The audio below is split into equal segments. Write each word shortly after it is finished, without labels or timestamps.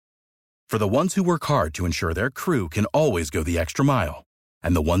For the ones who work hard to ensure their crew can always go the extra mile,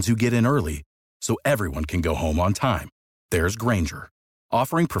 and the ones who get in early so everyone can go home on time, there's Grainger,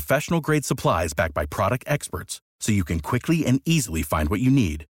 offering professional-grade supplies backed by product experts so you can quickly and easily find what you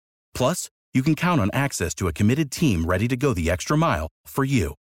need. Plus, you can count on access to a committed team ready to go the extra mile for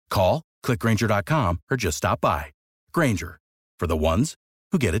you. Call, click Grainger.com, or just stop by. Grainger, for the ones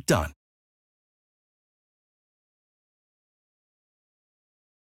who get it done.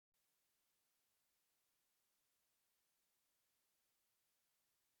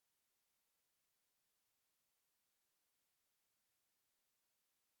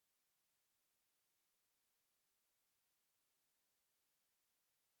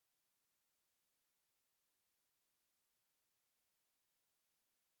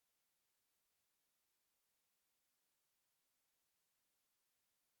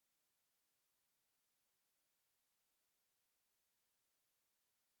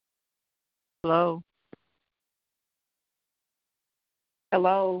 Hello.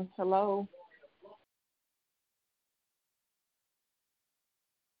 Hello. Hello.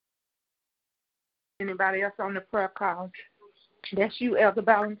 Anybody else on the prayer call? That's you, Elder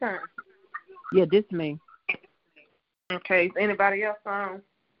Valentine. Yeah, this me. Okay. Is anybody else on?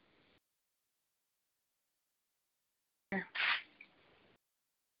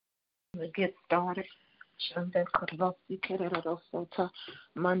 Let's get started.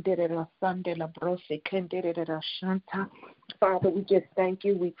 Father, we just thank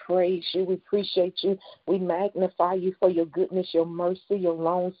you. We praise you. We appreciate you. We magnify you for your goodness, your mercy, your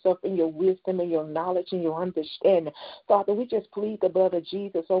long suffering, your wisdom, and your knowledge and your understanding. Father, we just plead the blood of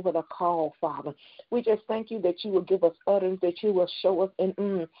Jesus over the call, Father. We just thank you that you will give us utterance, that you will show us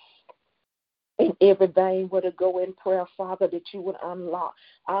in every vein where to go in prayer, Father, that you would unlock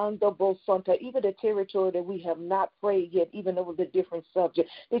even the territory that we have not prayed yet, even over the different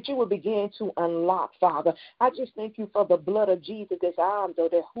subjects, that you would begin to unlock, Father. I just thank you for the blood of Jesus that's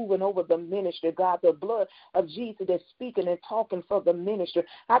hoovering over the ministry, God, the blood of Jesus that's speaking and talking for the ministry.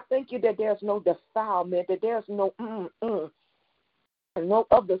 I thank you that there's no defilement, that there's no no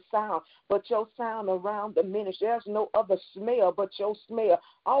other sound but your sound around the ministry. There's no other smell but your smell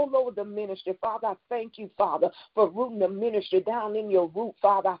all over the ministry. Father, I thank you, Father, for rooting the ministry down in your root.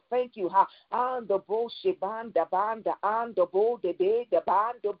 Father, I thank you. I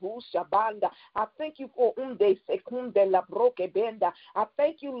thank you for I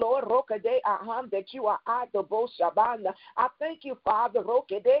thank you, Lord, that you are I thank you, Father,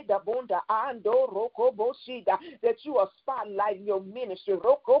 that you are spotlighting your ministry,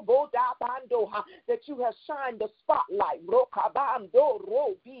 that you have shined the spotlight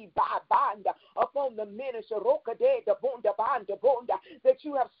upon the ministry, that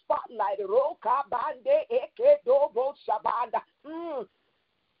you have spotlighted.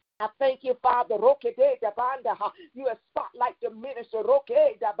 I thank you, Father. You have spotlight the minister to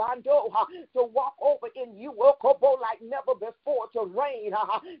walk over in you like never before, to reign,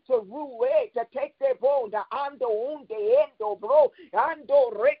 to rule, to take their bone, ando unde endo bro, ando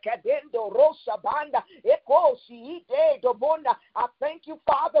recadendo rosa banda, echo si do bonda. I thank you,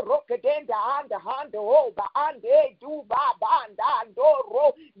 Father, rocadenda anda hando oba ande do ba banda ando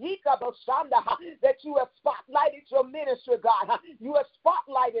ro yika basanda, that you have spotlighted your ministry, God. You have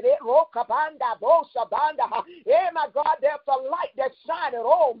spotlighted it. Oh my God, there's a light that's shining.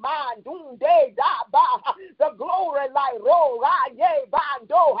 Oh my, the glory light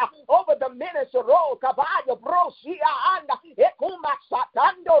over the ministry.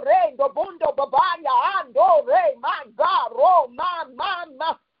 My God,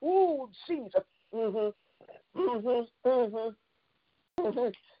 ooh, Jesus.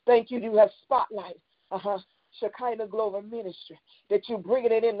 Thank you. You have spotlight. Shekinah Glory Ministry, that you're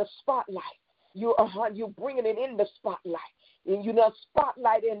bringing it in the spotlight. You're bringing it in the spotlight. And you know,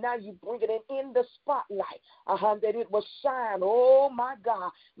 spotlight, and now you bring it in the spotlight, that it will shine. Oh my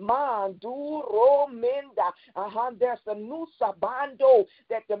God, manduro menda. There's a new sabando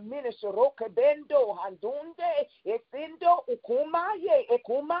that the minister rokabendo handunde esindo ukumaye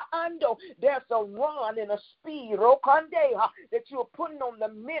ekuma ando. There's a run and a speed rokande that you're putting on the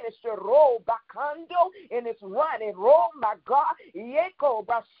minister ro bakando, and it's running. Oh my God, yeko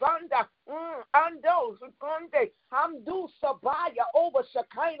basanda ando sukonde hamdu sabaya over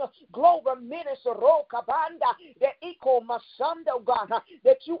Shekinah Global Minister Rokabanda, that equal Masando God,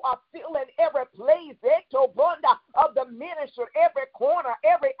 that you are filling every place of the ministry, every corner,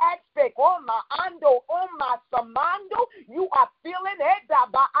 every aspect, on my ando, on my samando, you are filling it,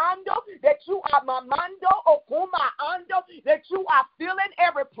 ando, that you are mamando, okuma ando, that you are filling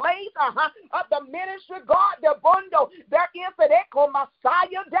every place of the ministry, God, the bundo, there is an echo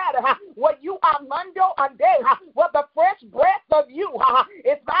Messiah. that what you are mando and day, what the fresh breath of you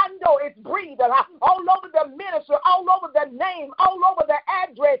it's mando, it's breathing all over the ministry, all over the name, all over the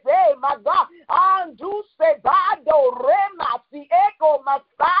address. Hey, my God, andu se bado rema si echo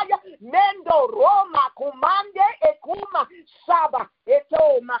Messiah mendo Roma kumande ekuma saba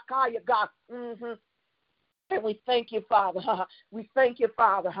eto makaya God. And we thank you, Father. We thank you,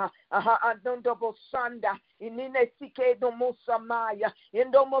 Father. Adondobo Sanda, Inesike domo Samaya,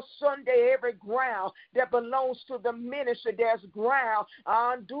 Indomo Sunday, every ground that belongs to the ministry, there's ground.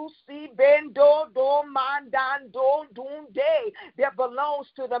 Andusi Bendo do Mandan do Dunde that belongs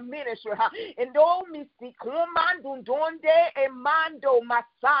to the ministry. Indo Misti Kumandun Donde Emando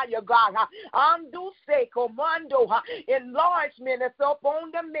Messiah, God. Anduse Commando, enlargement is up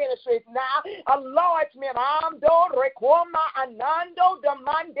on the ministries now. Enlargement. Ando Rekoma Anando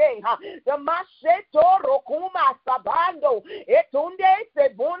Demande, the Maseto Rokuma Sabando, Etunde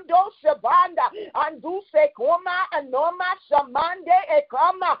Segundo Shabanda, Anduse Koma Anoma Shamande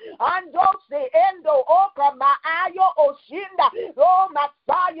Ekama, Ando Se Endo Okama Ayo Oshinda, oh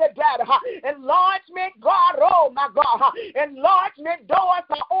Messiah God, enlargement God, oh my God, enlargement doors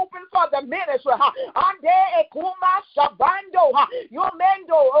are open for the ministry, Ande Ekuma Shabando,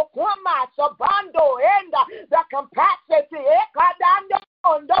 Yomendo Okuma Sabando, and the capacity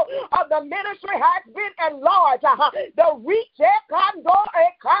of the ministry has been enlarged. The reach,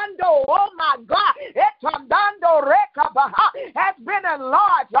 oh my God, has been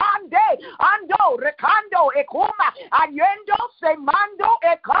enlarged. Ando, Recando, Ekuma, Ayendo, Semando,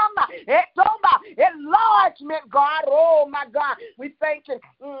 Ekama, Etoma, enlargement, God. Oh my God, we thank you.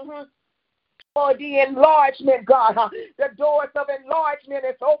 For the enlargement, God, the doors of enlargement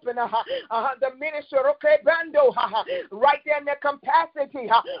is open. The ministry, bando, right there in the capacity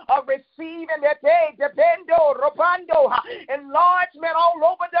of receiving the day, the bendo, robando, enlargement all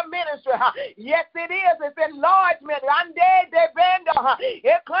over the ministry. Yes, it is. It's enlargement. Ande de bendo,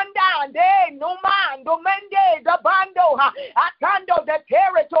 ekanda, no man, domende, the bando, atando, the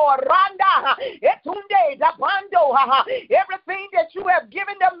territory, randa, etunde, the bando, everything that you have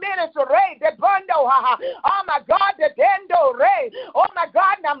given the ministry, the bando, oh my God, the dendo, ray, oh my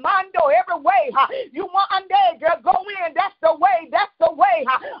God, namando, every way, you want ande to go in, that's the way,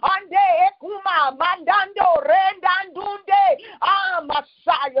 ande, ekuma, mandando, rendandunde,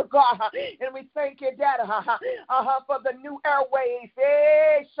 Messiah, God, and we thank you, Daddy, for the new airways,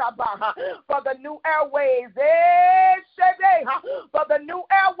 Shabbat, for the new airways, Shebe, for the new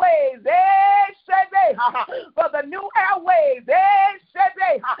airways, Shebe, for the new airways,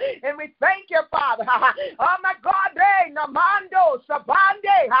 Shebe, and we thank you, Father. Oh my God, Namando,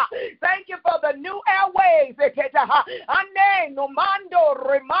 Sabande, thank you for the new airways, Ane, Nomando,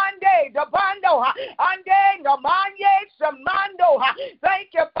 Remande, Dabando, Ande, Namanye, Samando, thank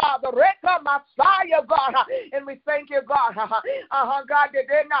you, Father, Reka, Messiah, God, and we thank you, God, God,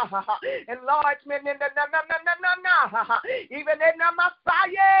 enlargement in the even in the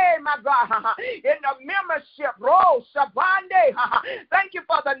Messiah, my God, in the membership, Rose, Sabande, thank you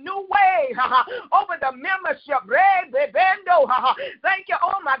for the new way over the membership, Bendo, thank you,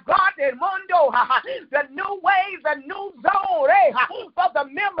 oh my God, the mundo, the new way, the new zone, for the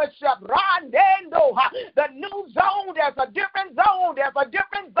membership, Randendo, the new zone, there's a different zone,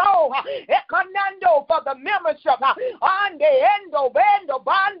 Econando for the membership, Ande, Endo, Bendo,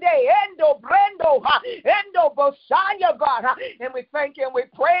 Bande, Endo, Brendo, Endo, Bosiah, God, and we thank you and we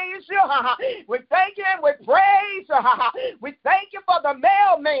praise you, we thank you and we praise you, we thank you for the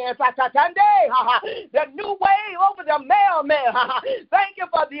mailman, the new way over the mailman, thank you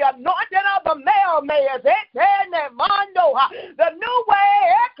for the anointing of the mailman, the new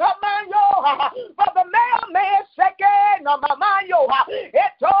way, for the mailman, second, Mamayo,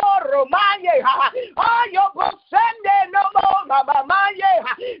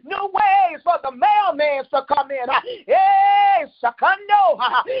 new ways for the mailman to come in, Sakando,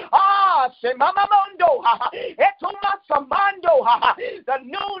 Semamamondo, Etuma Samando, the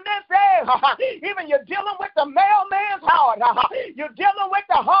newness, even you're dealing with the mailman's heart, you're dealing with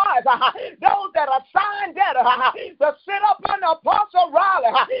the heart, those that are signed dead, to sit up on the Apostle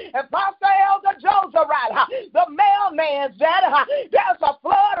Riley and Pastor Elder Joseph Riley, the mailman's dead, there's a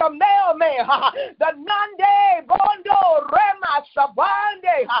flood of mailmen, the Nande, Bondo, Rema,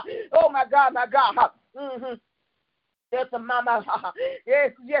 Sabande, oh my God, Yes, mama.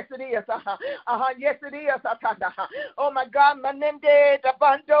 Yes, it is. Yes, it is. Oh my God, Manende,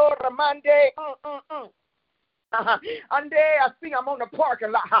 Dabando, Ramande. Ande, I see I'm on the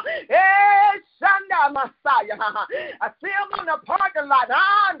parking lot. Shanda Messiah. I see him on the parking lot.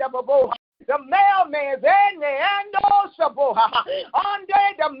 the mailman's in there, and also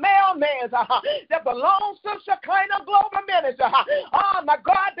under the mailman's that belongs to Shekinah Global Ministry. Oh my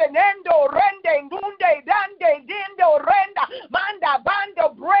God, the Nendo Rende Gunde Dande Dindo Renda Manda Bando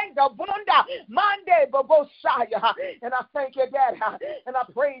Brenda Bunda Mande Babosaya. And I thank you, Dad, and I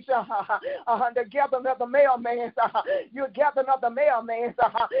praise you. The gathering of the mailman's, you're gathering of the mailman's.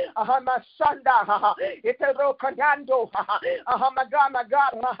 My son, it's a little canando. My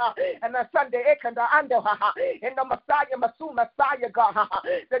God, and the Sunday Ekanda Ando, in the Messiah, Messiah, God,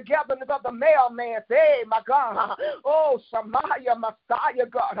 the gathering of the mailman, hey, my God, oh, Samaya, Messiah,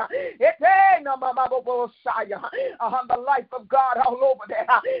 God, it's no Messiah, the life of God all over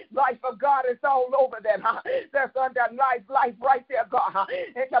there, life of God is all over there, there's under life right there, God,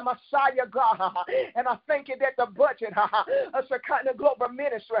 it's a Messiah, God, and I thank you that the budget of Shekinah Global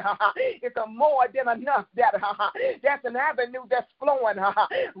Ministry is more than enough, that's an avenue that's flowing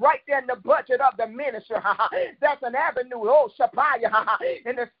right there in the budget of the ministry. That's an avenue, oh, Shapaya,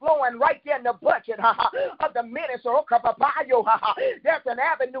 and it's flowing right there in the budget of the ministry. Oh, Kapapayo, that's an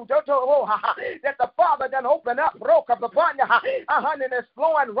avenue that the Father done open up, and it's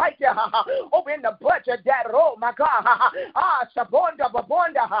flowing right there over in the budget. That, oh, my God, Sabonda,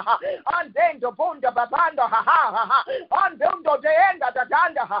 Babonda, Andendo, Bonda, Babanda, Andondo, the end of the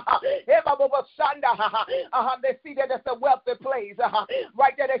Danda, Eva Sanda, they see that it's a wealthy place.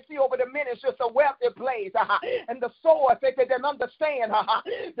 Right there, they see over the ministry, it's a wealthy place. And the sower, they can understand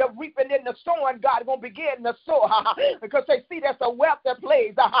the reaping in the sowing, God going to begin to sow because they see that's a wealthy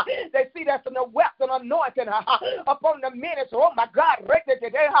place. They see that's a wealth and anointing upon the ministry. Oh, my God, right there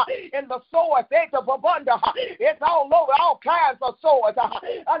today, in the sowers, it's all over, all kinds of sowers.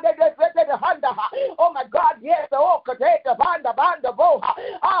 Oh, my God, yes, oh,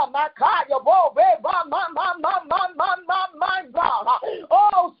 my God, your boy, my God.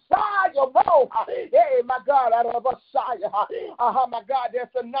 Oh, Saya, hey, my God, out of a Saya. My God,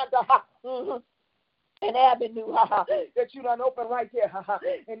 there's another. An avenue that you done open right there,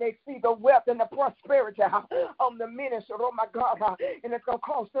 and they see the wealth and the prosperity on the ministry. Oh my God, and it's gonna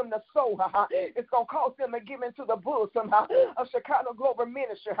cost them to sow. It's gonna cost them to give into the bosom of Shekinah Global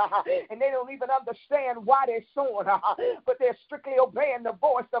Ministry, and they don't even understand why they're sowing, but they're strictly obeying the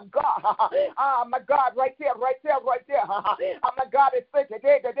voice of God. My God, right there. Oh my God, it's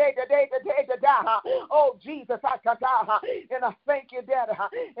today. Oh Jesus, and I thank you, Dad,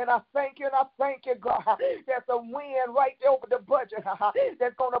 and I thank you, God. There's a wind right there over the budget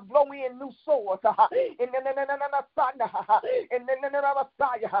that's going to blow in new swords. And then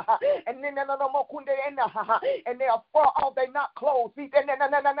they'll fall off, they not clothes. They're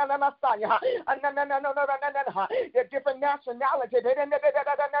different nationalities.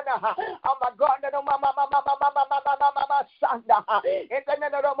 Oh my God,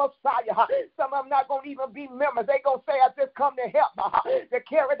 some of them not going to even be members. They're going to say, I just come to help to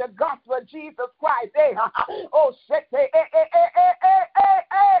carry the gospel of Jesus Christ. Oh, shit.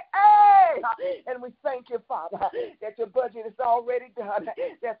 And we thank you, Father, that your budget is already done.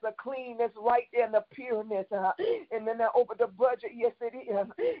 That's the cleanness right there and the pureness. And then over the budget, yes, it is.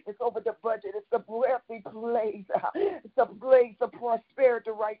 It's over the budget. It's the wealthy place. It's a place of prosperity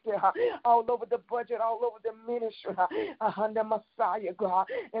right there. All over the budget, all over the ministry. Under Messiah, God.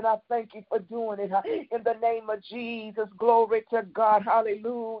 And I thank you for doing it. In the name of Jesus, glory to God.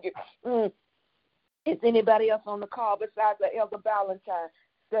 Hallelujah. Is anybody else on the call besides the Elder Valentine?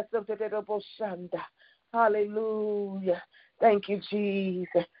 That's the Shanda. Hallelujah. Thank you,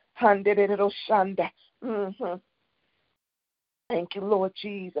 Jesus. Shanda. Thank you, Lord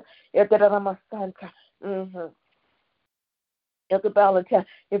Jesus. Elder Valentine,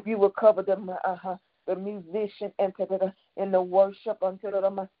 if you will cover the musician and in the worship unto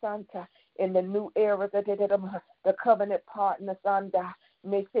the Masanta in the new era, the covenant partners under. In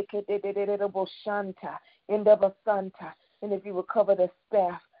the Basanta, and if you would cover the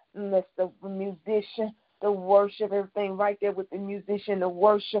staff, and that's the musician, the worship, everything right there with the musician, the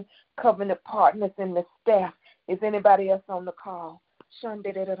worship, covenant partners, and the staff. Is anybody else on the call?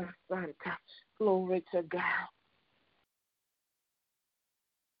 Glory to God.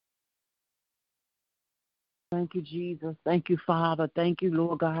 Thank you, Jesus. Thank you, Father. Thank you,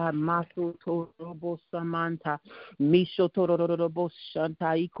 Lord God. Maso torobo samanta, misho torobo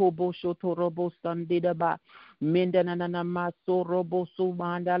shanta, ikobo shotorobo sandidaba, mendanana maso robo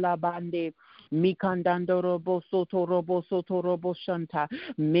sumanda la bande, mikandando robo sotorobo shanta,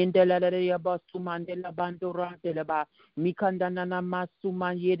 mendela basu mandela bandora delaba, mikandanana masu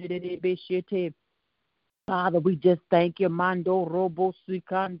man yede beshete. Father, we just thank you, Mando Robo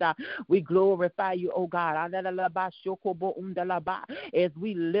Sikanda. We glorify you, oh God. As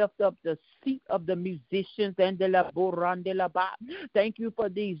we lift up the seat of the musicians and thank you for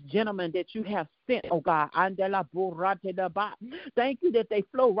these gentlemen that you have sent, oh God. Thank you that they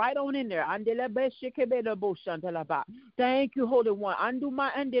flow right on in there. Thank you, Holy One.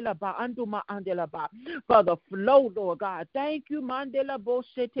 For the flow, Lord God. Thank you, Mandela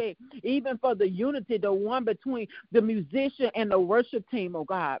Boshete, even for the unity, the one between the musician and the worship team, oh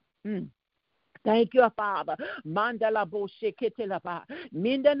God. Thank you, Father. Mandala Bosheketelaba.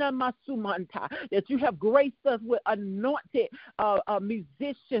 Mindana Masumanta. That you have graced us with anointed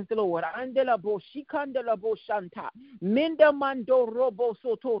musicians, Lord. Andela Boshikandala Boshanta. Minda Mando Robo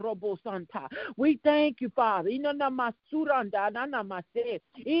Soto Robo Santa. We thank you, Father. Inana Masuranda Nana Mase.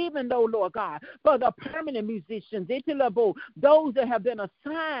 Even though, Lord God, for the permanent musicians, those that have been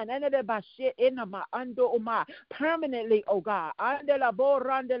assigned permanently, oh God. Andela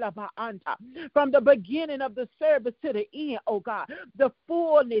Borandela Baanta. From the beginning of the service to the end, oh God, the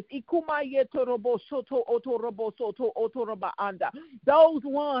fullness, those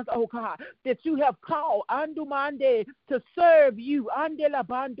ones, oh God, that you have called andumande to serve you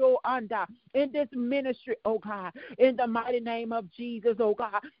in this ministry, oh God, in the mighty name of Jesus, oh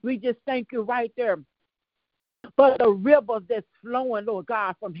God, we just thank you right there for the rivers that's flowing, Lord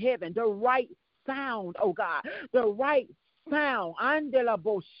God, from heaven, the right sound, oh God, the right sound.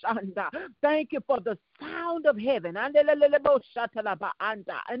 Thank you for the sound of heaven.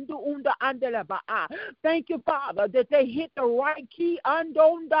 Thank you, Father, that they hit the right key.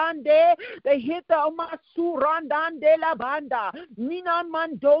 They hit the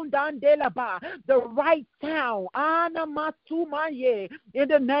the right sound. In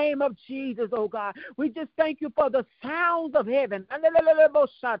the name of Jesus, oh God, we just thank you for the sounds of heaven.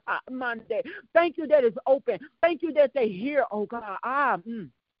 Thank you that it's open. Thank you that they hear, oh God.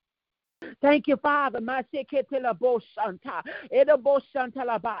 Thank you, Father.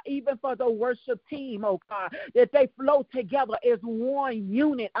 Even for the worship team, oh God, that they flow together as one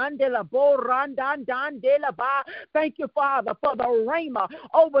unit. Thank you, Father, for the rhema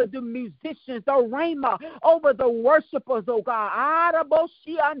over the musicians, the rhema over the worshipers, oh God.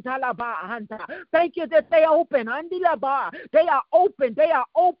 Thank you that they open. They are open. They are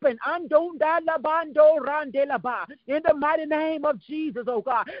open. In the mighty name of Jesus, oh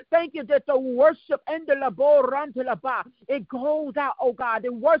God. Thank you that the worship and the labor, it goes out, oh God. The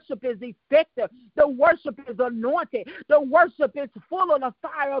worship is effective. The worship is anointed. The worship is full of the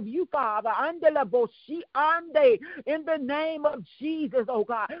fire of you, Father. In the name of Jesus, oh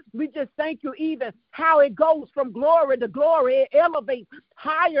God. We just thank you even how it goes from glory to glory. It elevates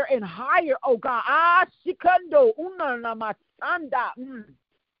higher and higher, oh God.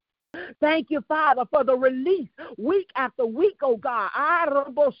 Thank you, Father, for the release week after week, oh God.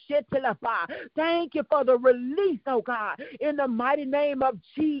 Thank you for the release, oh God, in the mighty name of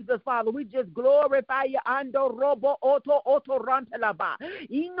Jesus, Father. We just glorify you.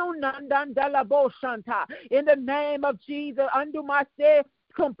 In the name of Jesus, undo my say,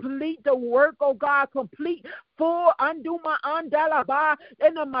 complete the work, oh God, complete full anduma andalaba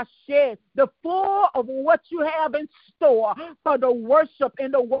in the shed, the full of what you have in store for the worship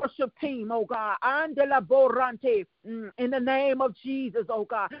and the worship team, oh God. Andalaborante, in the name of Jesus, oh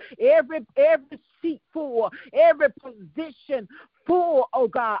God. Every seat full, every position full, oh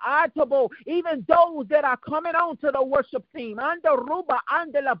God. Even those that are coming on to the worship team, Andaruba,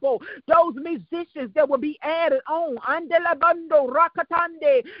 Andalabo, those musicians that will be added on, Andalabando,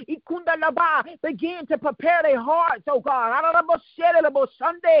 Rakatande, Ikundalaba, begin to prepare their hearts, oh God.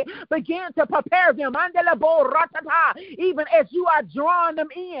 Sunday, begin to prepare them, Andalabo, Ratata, even as you are drawing them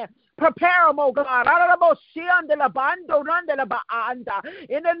in. Prepare them, oh God.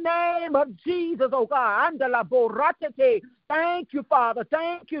 In the name of Jesus, oh God. Thank you, Father.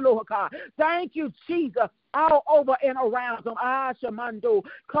 Thank you, Lord God. Thank you, Jesus. All over and around them. Shamando.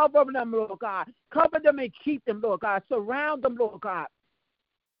 Cover them, Lord God. Cover them and keep them, Lord God. Surround them, Lord God,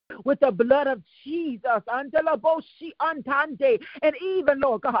 with the blood of Jesus. And even,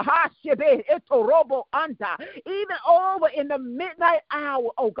 Lord God, even over in the midnight hour,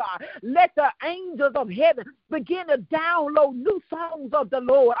 oh God, let the angels of heaven begin to download new songs of the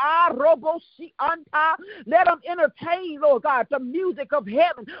Lord. Let them entertain, Lord God, the music of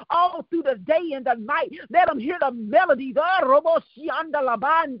heaven all through the day and the night. Let them hear the melodies.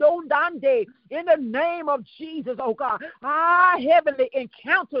 In the name of Jesus, oh God, heavenly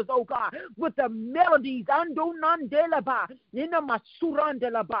encounters speakers, oh God, with the melodies.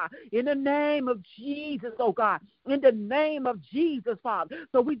 In the name of Jesus, oh God. In the name of Jesus, Father.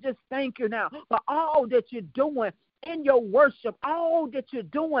 So we just thank you now for all that you're doing in your worship, all that you're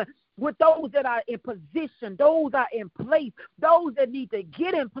doing with those that are in position, those that are in place, those that need to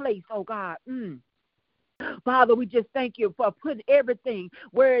get in place, oh God. Father, we just thank you for putting everything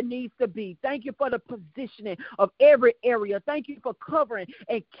where it needs to be. Thank you for the positioning of every area. Thank you for covering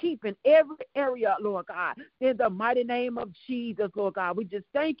and keeping every area, Lord God. In the mighty name of Jesus, Lord God, we just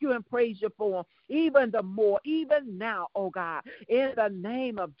thank you and praise you for them even the more, even now, oh God. In the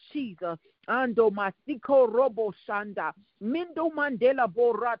name of Jesus. Ando masiko robo shanda, mindo mandela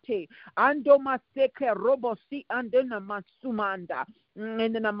borate, ando maseke robo si andena masumanda,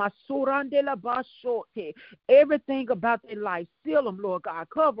 andena masurandela bashote. Everything about their life, seal them, Lord God,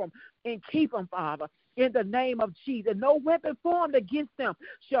 cover them and keep them, Father. In the name of Jesus, no weapon formed against them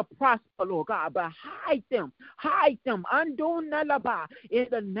shall prosper, Lord God, but hide them, ando nalaba, in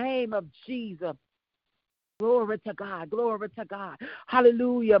the name of Jesus. Glory to God. Glory to God.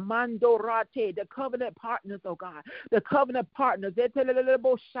 Hallelujah. Mandorate, the covenant partners, oh God. The covenant partners.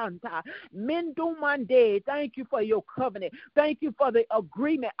 Mendumande, thank you for your covenant. Thank you for the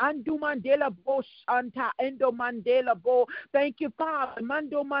agreement. Andumandela bo shanta, endomandela bo. Thank you, Father.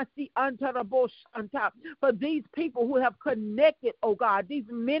 Mandomasi antarabo shanta. For these people who have connected, oh God, these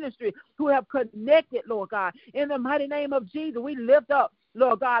ministries who have connected, Lord God. In the mighty name of Jesus, we lift up,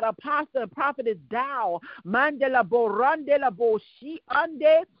 Lord God, apostle and prophetess Dow, Mandela Borandela Boshi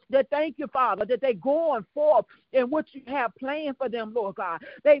Ande, that thank you, Father, that they going forth in what you have planned for them, Lord God.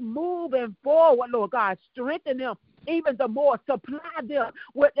 They moving forward, Lord God. Strengthen them even the more. Supply them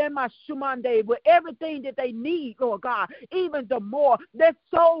with Shumande, with everything that they need, Lord God. Even the more. Let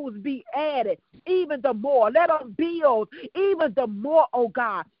souls be added, even the more. Let them build even the more, oh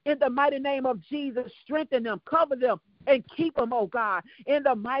God. In the mighty name of Jesus, strengthen them, cover them, and keep them, oh God, in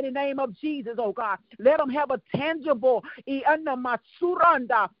the mighty name of Jesus, oh God. Let them have a tangible,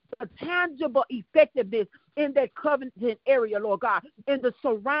 effectiveness in that covenant area, Lord God, in the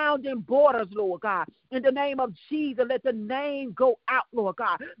surrounding borders, Lord God. In the name of Jesus, let the name go out, Lord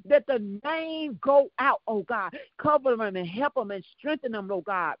God. Let the name go out, oh God. Cover them and help them and strengthen them, Lord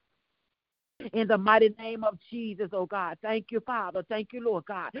God. In the mighty name of Jesus, oh God. Thank you, Father. Thank you, Lord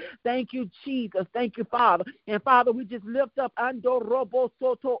God. Thank you, Jesus. Thank you, Father. And Father, we just lift up Ando Robo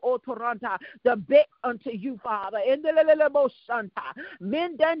Soto Otoranta, the bet unto you, Father. In the Lelebo Shanta,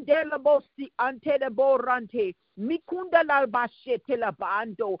 Mendandelebo Si Ante de Borante. Mikunda la bashete la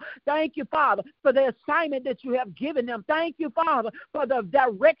bando. Thank you, Father, for the assignment that you have given them. Thank you, Father, for the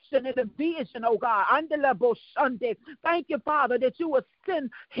direction and the vision, oh God. Andela boshande. Thank you, Father, that you will send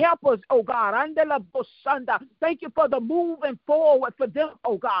helpers, oh God. Andela boshanda. Thank you for the moving forward for them,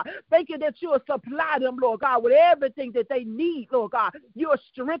 oh God. Thank you that you will supply them, Lord God, with everything that they need, Lord God. You will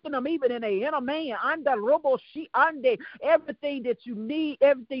strengthen them even in the inner man. Anda robo shi ande. Everything that you need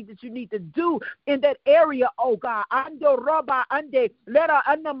to do in that area, oh God. Ando roba ande, let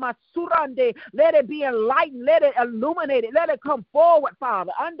it be enlightened, let it illuminate it, let it come forward,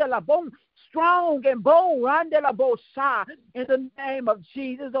 Father. Ande la bon, strong and bold, ande la bosha, in the name of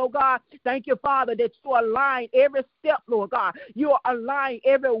Jesus, oh God. Thank you, Father, that you align every step, Lord God. You align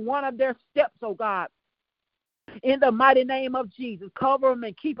every one of their steps, oh God. In the mighty name of Jesus, cover them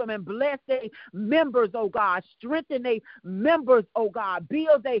and keep them and bless their members, oh God. Strengthen their members, oh God.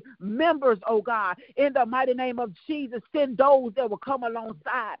 Build their members, oh God. In the mighty name of Jesus, send those that will come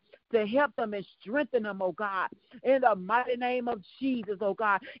alongside to help them and strengthen them, oh God. In the mighty name of Jesus, oh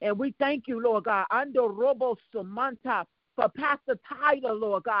God. And we thank you, Lord God. Ando robo sumanta. For Pastor Tyler,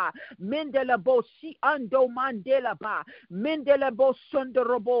 Lord God. Mendela bo shi ando mandela ba. Mendela bo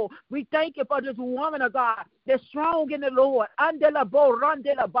shundorobo. We thank you for this woman of God that's strong in the Lord. Andela bo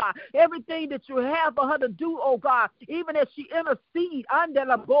randela ba. Everything that you have for her to do, oh God, even as she intercedes,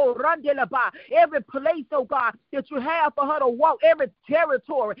 andela bo randela ba. Every place, oh God, that you have for her to walk, every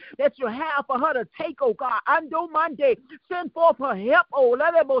territory that you have for her to take, oh God. Ando mande. Send forth her help, oh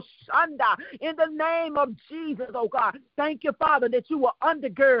lebo shanda. In the name of Jesus, oh God. Thank you, Father, that you will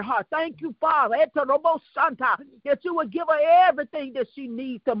undergird her. Thank you, Father, that you will give her everything that she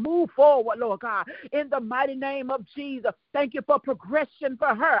needs to move forward, Lord God, in the mighty name of Jesus. Thank you for progression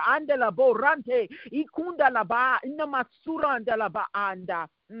for her. Andela borante, ikunda laba, inamasuranda laba anda.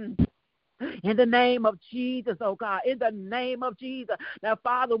 In the name of Jesus, oh God, in the name of Jesus. Now,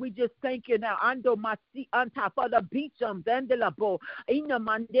 Father, we just thank you now. Ando masi anta for the beachum, zendela bo, ina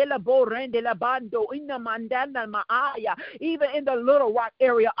mandela bo, rendela bando, ina mandana maaya. Even in the Little Rock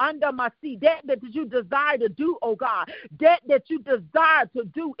area, under masi, that you desire to do, oh God, that you desire to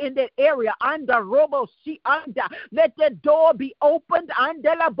do in that area, under robo si under. Let that door be opened,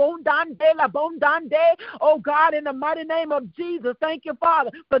 andela bondande, oh God, in the mighty name of Jesus. Thank you,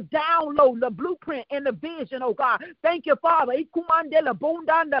 Father, for download the blueprint and the vision, oh God. Thank you, Father,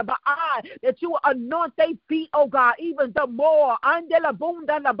 that you will anoint their feet, oh God, even the more.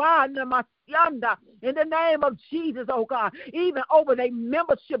 In the name of Jesus, oh God, even over their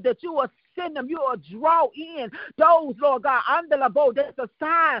membership, that you will send them, you will draw in those, Lord God, under the boat that's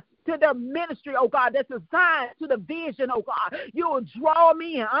assigned to their ministry, oh God, that's assigned to the vision, oh God. You will draw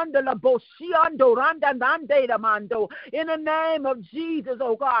me in under the boat, in the name of Jesus,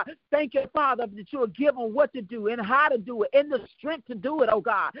 oh God. Thank you, Father, that you will give them what to do and how to do it and the strength to do it, oh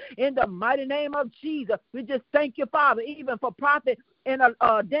God. In the mighty name of Jesus, we just thank you, Father, even for Prophet and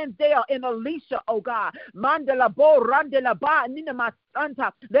Denzel and Alicia, oh God. Mandela bo randela ba nina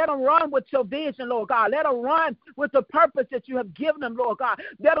masanta. Let them run with your vision, Lord God. Let them run with the purpose that you have given them, Lord God.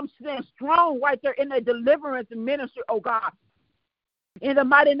 Let them stand strong right there in their deliverance ministry, oh God. In the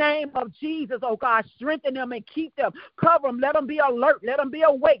mighty name of Jesus, oh God, strengthen them and keep them. Cover them. Let them be alert. Let them be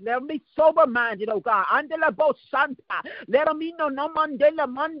awake. Let them be sober-minded, oh God. Andela bo santa. Let them be no mandela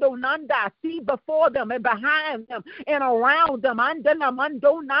mando nanda. See before them and behind them and around them. Andela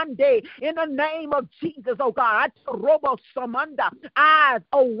mando nande. In the name of Jesus, oh God. Robo samanda. Eyes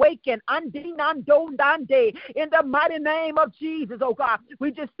awaken. Andinando nande. In the mighty name of Jesus, oh God.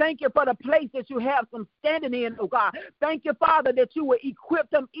 We just thank you for the place that you have them standing in, oh God. Thank you, Father, that you will equip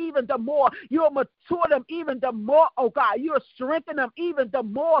them even the more. You'll mature them even the more, oh God. You'll strengthen them even the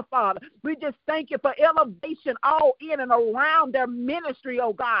more, Father. We just thank you for elevation all in and around their ministry,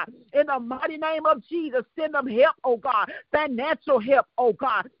 oh God. In the mighty name of Jesus, send them help, oh God. Financial help, oh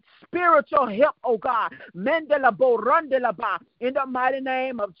God. Spiritual help, oh God. Mendela bo randela ba. In the mighty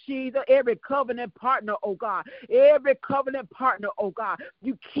name of Jesus, every covenant partner, oh God. Every covenant partner, oh God.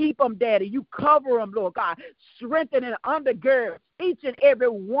 You keep them, Daddy. You cover them, Lord God. Strengthen and undergird each and every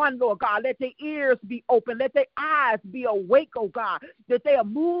one, Lord God. Let their ears be open. Let their eyes be awake, oh God. That they are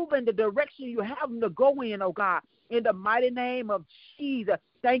moving in the direction you have them to go in, oh God. In the mighty name of Jesus,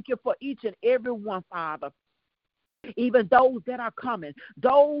 thank you for each and every one, Father. Even those that are coming,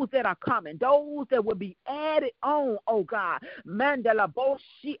 those that will be added on, oh God. Mandela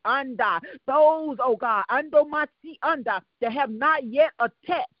boshi anda. Those, oh God, ando masi anda, that have not yet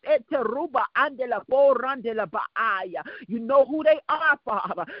attached. Eteruba andela borandela baaya. You know who they are,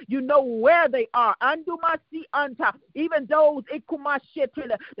 Father. You know where they are. Ando masi anta. Even those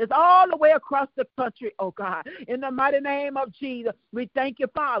ikumashetela that's all the way across the country, oh God. In the mighty name of Jesus, we thank you,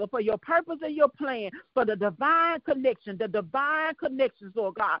 Father, for your purpose and your plan, for the divine connections,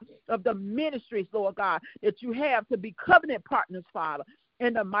 Lord God, of the ministries, Lord God, that you have to be covenant partners, Father,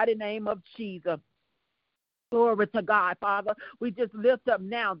 in the mighty name of Jesus. Glory to God, Father. We just lift up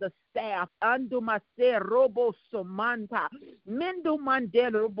now the staff. The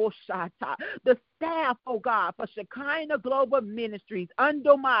staff, oh God, for Shekinah Global Ministries.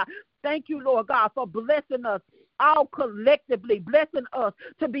 Thank you, Lord God, for blessing us all collectively, blessing us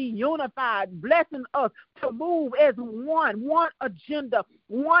to be unified, blessing us to move as one agenda,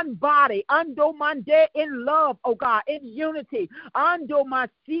 one body, ando mande, in love, oh God, in unity, ando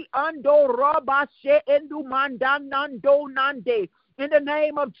masi, ando rabashe, endu mandanando nande. In the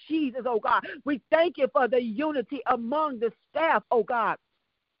name of Jesus, oh God, we thank you for the unity among the staff, oh God.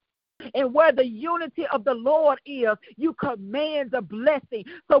 And where the unity of the Lord is, you command the blessing.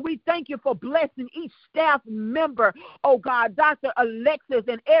 So we thank you for blessing each staff member, oh God, Dr. Alexis,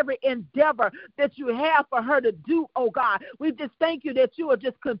 and every endeavor that you have for her to do, oh God. We just thank you that you will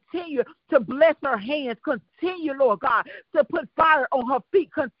just continue to bless her hands, continue, Lord God, to put fire on her feet,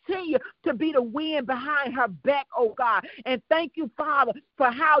 continue to be the wind behind her back, oh God. And thank you, Father,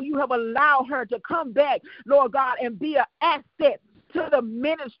 for how you have allowed her to come back, Lord God, and be an asset to the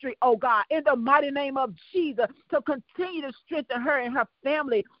ministry, oh God, in the mighty name of Jesus, to continue to strengthen her and her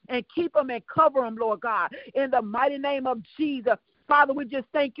family and keep them and cover them, Lord God, in the mighty name of Jesus. Father, we just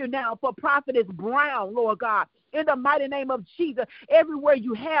thank you now for Prophetess Brown, Lord God, in the mighty name of Jesus. Everywhere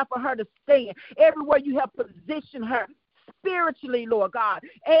you have for her to stand, everywhere you have positioned her spiritually, Lord God,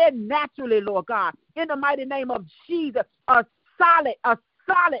 and naturally, Lord God, in the mighty name of Jesus, a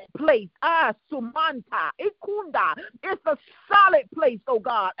solid place. Sumanta, Ikunda. It's a solid place, oh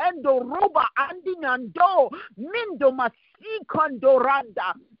God. Endo Ruba Andinando, Mindo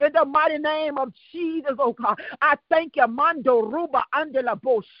Masikondoranda. In the mighty name of Jesus, oh God. I thank you, Mando Ruba Andela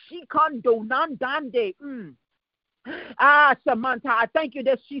Bo Shikondo Nandande. Samantha, I thank you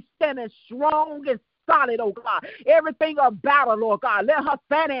that she's standing strong and solid, oh God. Everything about her, Lord God. Let her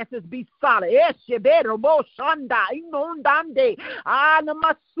finances be solid. The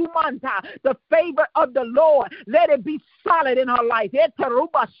favor of the Lord, let it be solid in her life.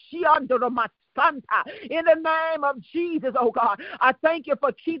 Santa, in the name of Jesus, oh God, I thank you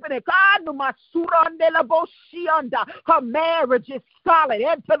for keeping it. Her marriage is solid.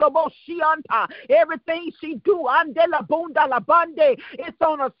 Everything she do, it's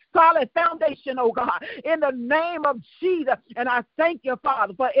on a solid foundation, oh God, in the name of Jesus. And I thank you,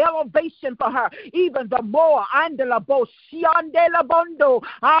 Father, for elevation for her, even the more.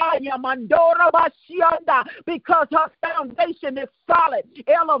 Because her foundation is solid.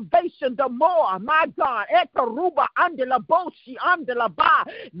 Elevation the more. My God, Ekaruba andela boshi andela ba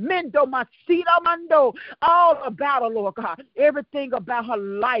mendo masira mando, all about her, Lord God, everything about her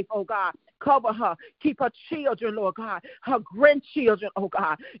life, oh God. Cover her, keep her children, Lord God, her grandchildren, oh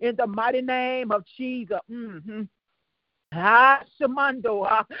God, in the mighty name of Jesus.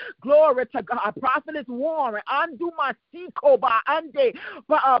 Shamando, glory to God. Prophetess Warren, Andu Masiko ba Ande,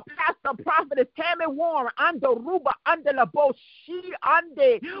 Pastor Prophetess Tammy Warren, Ando Ruba Andela Boshi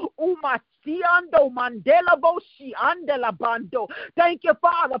Ande, Umasiando Mandela Boshi Andela Bando. Thank you,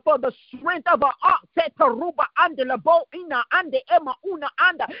 Father, for the strength of her ox, Ruba Andela Bo Ina Ande Emma Una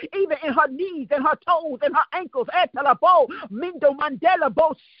Anda, even in her knees and her toes and her ankles, Etala Bo Mindo Mandela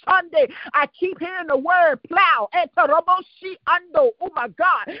Bo Sunday. I keep hearing the word plow, Etarabo. She ando, oh my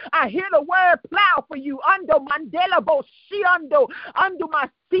God, I hear the word plow for you. Ando Mandela Bo, she ando my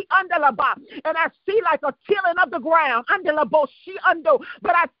see under la ba, and I see like a tilling of the ground under la bo, she ando,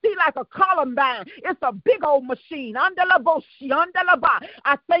 but I see like a columbine. It's a big old machine under la bo, she under la ba.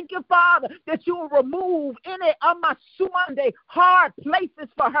 I thank you, Father, that you will remove any of my Sunday hard places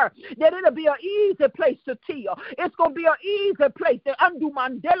for her, that it'll be an easy place to till. It's gonna be an easy place to undo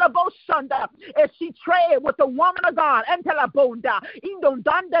Mandela Bo Shanda as she tread with the woman of God. La bonda, indon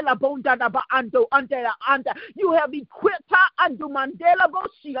danda la bonda na ba ando anda anda. You have equipped her ando Mandela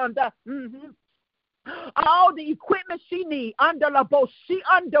Boshi under. All the equipment she needs under la boshi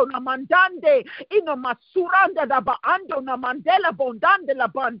ando na mandande ino masuranda da ba ando na mandela bondande la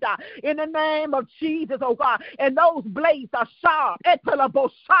banda in the name of Jesus, oh God. And those blades are sharp. Etela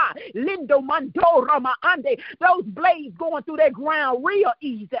bosha lindo mando rama ande. Those blades going through that ground real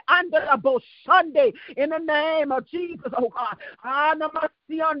easy under la boshande in the name of Jesus, oh God.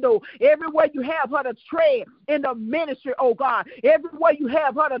 Anamasiando. Everywhere you have her to tread in the ministry, oh God. Everywhere you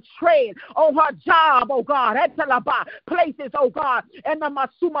have her to tread on her job, oh God, places, oh God, and the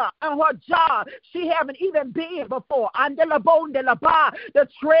Masuma on her job she haven't even been before. Under la bone de la ba, the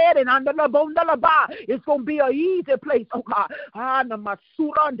tread and under la bone de la ba, it's gonna be an easy place, oh God. The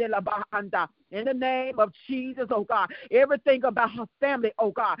Masura de la ba anda. In the name of Jesus, oh God, everything about her family,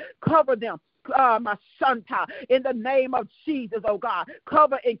 oh God, cover them. My son, in the name of Jesus, oh God,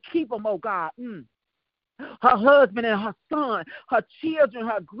 cover and keep them, oh God. Her husband and her son, her children,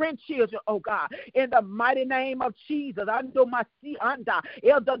 her grandchildren, oh God, in the mighty name of Jesus. Ando masi anda,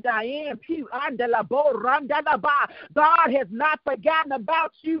 Elder Diane Pugh, anda la bo randa la ba. God has not forgotten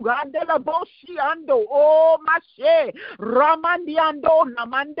about you. Anda la bo shi ando, oh my she, ramandi ando na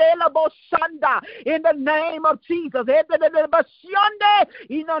mandela bo shanda. In the name of Jesus,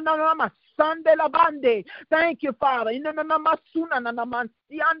 Sunday la bande. Thank you, Father. In the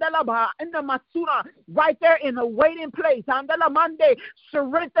masuna, right there in the waiting place. Andala Monday,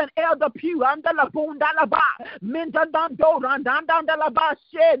 strengthen Elder Pugh. Andala bunda ba. Mindandando randanda la ba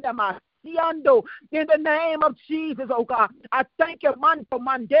shedama. In the name of Jesus, oh God, I thank you, Manto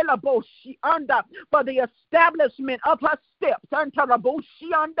Mandela Boshi Anda, for the establishment of her steps. Antara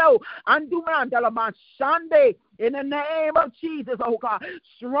Boshi Ando, Andumandala Mashande. In the name of Jesus, oh God,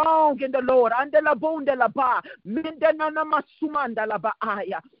 strong in the Lord. Andela bundela ba, mindanana masumandala ba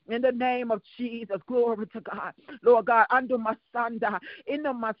aya. In the name of Jesus, glory to God, Lord God. Under masanda, in the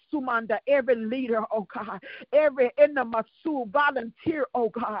masumanda, every leader, oh God, every in the masu volunteer, oh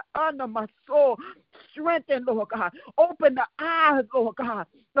God, under my soul, strengthen, Lord God. Open the eyes, Lord God,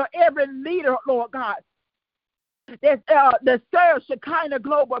 for every leader, Lord God. The serve Shekinah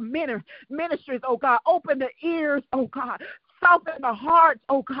Global Ministries, oh God. Open the ears, oh God. Soften the hearts,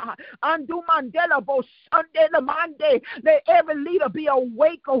 oh God. Undo Mandela Bo Sunday Monday. Let every leader be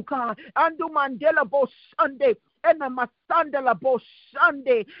awake, oh God. Undo Mandela Bo Sunday. In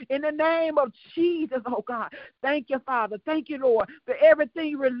the name of Jesus, oh God. Thank you, Father. Thank you, Lord, for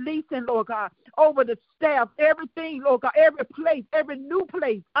everything releasing, Lord God, over the staff, everything, Lord God, every place, every new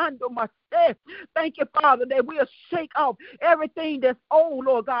place under my staff. Thank you, Father, that we'll shake off everything that's old,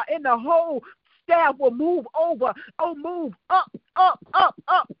 Lord God, and the whole staff will move over, move up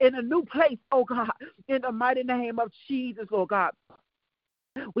in a new place, oh God, in the mighty name of Jesus, Lord God.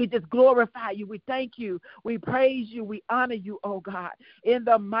 We just glorify you. We thank you. We praise you. We honor you, oh God, in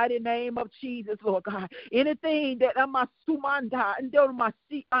the mighty name of Jesus, Lord God. Anything that have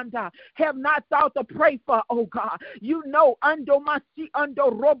not thought to pray for, oh God, you know,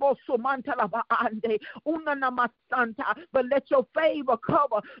 but let your favor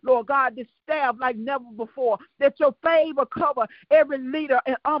cover, Lord God, this staff like never before. Let your favor cover every leader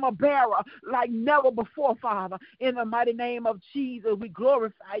and armor bearer like never before, Father. In the mighty name of Jesus, we glorify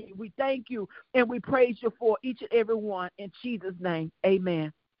you, we thank you, and we praise you for each and every one. In Jesus' name,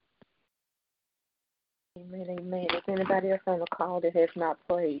 amen. Amen, amen. Is anybody else on the call that has not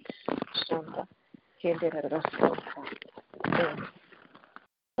prayed?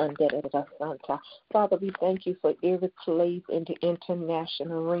 Father, we thank you for every place in the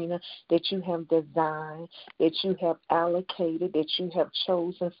international arena that you have designed, that you have allocated, that you have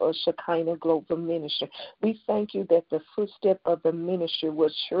chosen for Shekinah Global Ministry. We thank you that the footstep of the ministry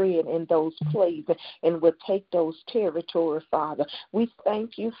will tread in those places and will take those territories, Father. We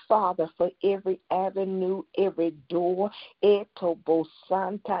thank you, Father, for every avenue, every door, every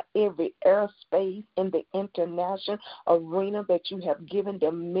airspace in the international arena that you have given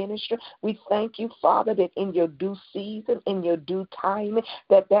them ministry. We thank you, Father, that in your due season, in your due timing,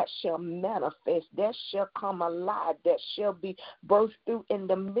 that shall manifest, that shall come alive, that shall be birthed through in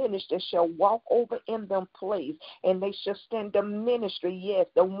the ministry, shall walk over in them place, and they shall stand the ministry. Yes,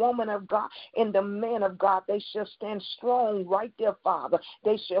 the woman of God and the man of God, they shall stand strong right there, Father.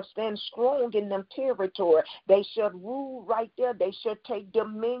 They shall stand strong in them territory. They shall rule right there. They shall take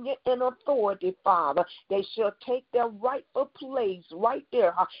dominion and authority, Father. They shall take their rightful place right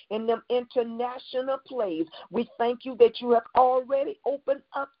there in them international plays. We thank you that you have already opened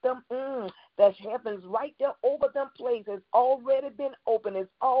up them, the heavens right there over them places. It's already been open.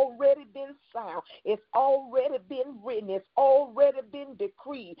 It's already been sound. It's already been written. It's already been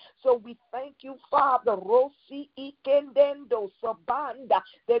decreed. So we thank you, Father, Rosi Ikendendo Sabanda,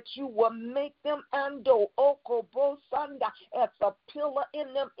 that you will make them ando Okobo Sanda as a pillar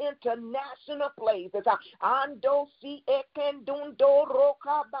in them international places. Ando Si Ekendundo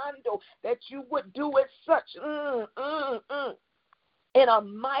Rokabando, that you would do it such in a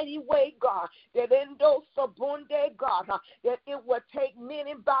mighty way, God, that in those sabunde, God, that it will take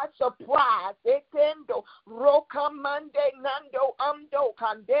many by surprise. Ekendo rokamande nando amdo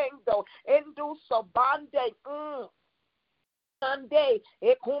kandendo endo sabande. Sunday,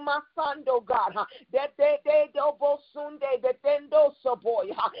 Ekuma Sando, God, that they double Sunday, that then those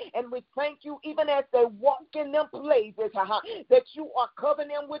boy, and we thank you even as they walk in them places, that you are covering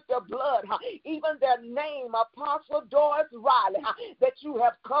them with the blood, even their name, Apostle Doris Riley, that you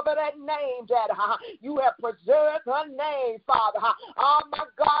have covered that name, that you have preserved her name, Father. Oh my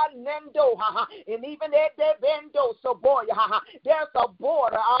God, Nendo, and even at that Bendo, so boy, there's a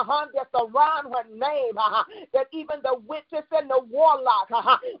border, that's around her name, that even the witches and the warlock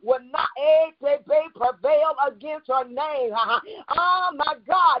will not prevail against her name. Oh my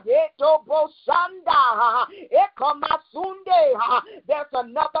God, there's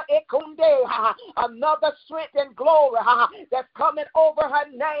another ekunde, another strength and glory that's coming over her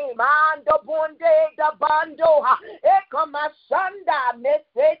name. And the bonde, the bando, ekamasanda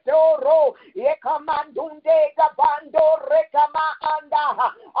nesetoro, ekamandunde, the bando, rekama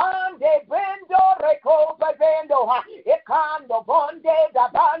anda, ande bendo, reko bendo, ekando bonde, the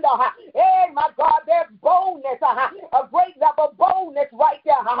bando. Hey, my God, there's boldness, a great level of boldness right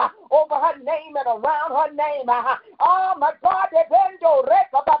there over her name and around her name. Oh, my God, the bendo,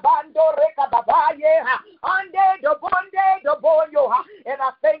 reka babando, reka babaye, ande, the bonde, the boyo. And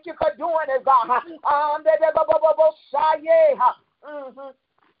I thank you for doing it, God.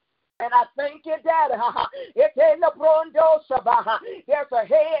 And I thank you, Daddy. There's a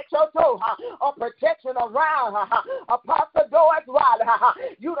hedge of protection around Apostle Doris Riley.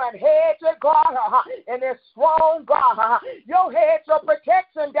 You done hedge it, God, and it's strong, God. Your hedge of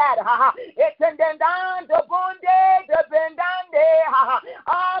protection, Daddy. It's in the down the bunde, the bendande.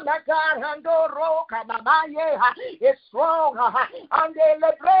 my God, it's strong.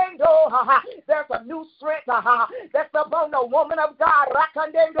 There's a new strength that's upon the woman of God.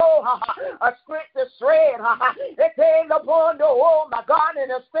 A strength to shred. It came upon the, oh my God, and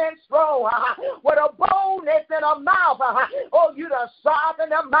it stands strong with a boldness in her mouth. Oh, you done soften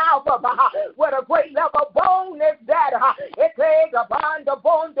the mouth with a great level of boldness that it came upon the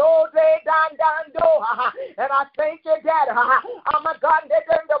bondo, and I thank you, Dad. Oh my God,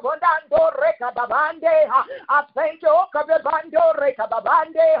 I thank you, Kabando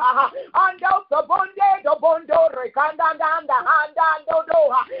Rekababande, Ando the Bonde, the Bondo Rekandanda,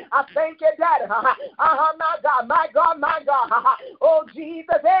 I thank you, Dad. My God, my God, my God. Oh,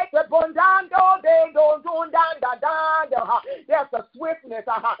 Jesus, the Bondando, they don't do there's a swiftness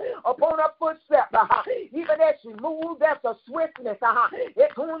upon her footstep. Even as she moves, there's a swiftness. And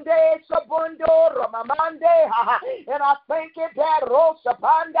I thank you, Dad,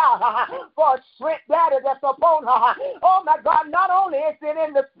 Rosapanda, for strength, Daddy, that's upon her. Oh, my God, not only is it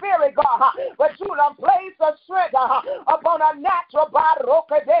in the spirit, God, but you done place a strength upon a natural body,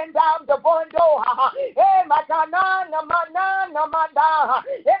 then down the bondo. Hey, my God,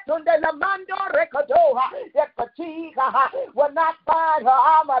 that fatigue will not find her.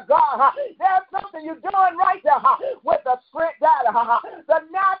 Oh, my God, there's something you're doing right there with the strength, Daddy, the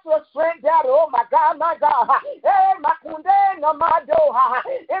natural strength, Daddy. Oh, my God, my God. Hey, my kundena, my do.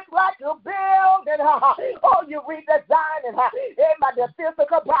 It's like you're building. Oh, you redesigning. Hey, my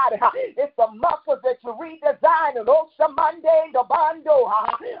physical body. It's the muscles that you redesigning. Oh, Shamande, the bando.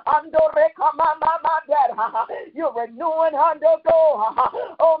 Ando reka, my dad. You're renewing under door.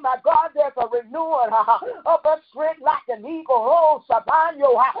 Oh, my God, there's a renewing of a strength like an eagle. Oh,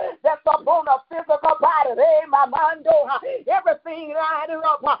 Shabanyo. That's upon a physical body. Hey, my mando. Everything lining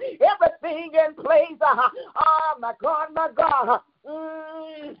up. Everything in place. Oh, my God, my God.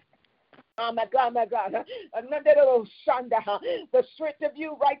 Oh, my God, my God. Another little shanda. The strength of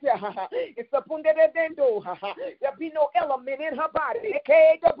you right there. It's upon the dendo. There'll be no element in her body.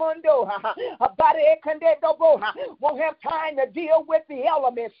 Her body won't have time to deal with the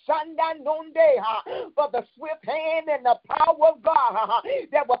elements. Shanda nonde. For the swift hand and the power of God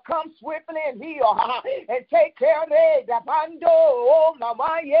that will come swiftly and heal and take care of it. Oh,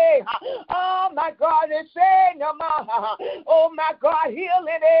 my God, it's saying, oh, my God,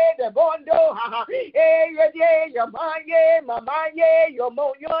 healing it. Oh,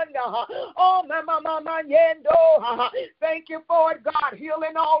 thank you for it, God.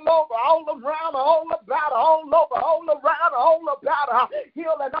 Healing all over, all around, all about, all over, all around, all about.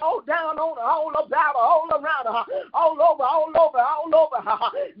 Healing all down on her, all about, all around her, all over, all over, all over.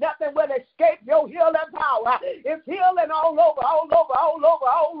 Nothing will escape your healing power. It's healing all over, all over, all over,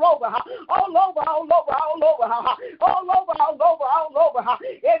 all over, all over, all over, all over, all over, all over, all over.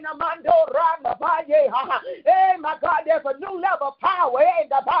 In the mando. Hey, my God, there's a new level of power. Hey,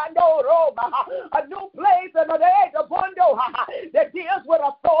 the bando Roma, a new place in the age of Bondo that deals with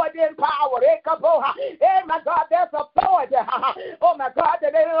authority and power. Hey, my God, there's authority. Oh, my God, the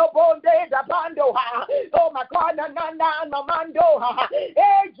bando. Oh, my God, no mando.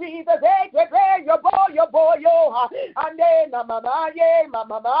 Hey, Jesus, hey, your boy, yo. And then, mama,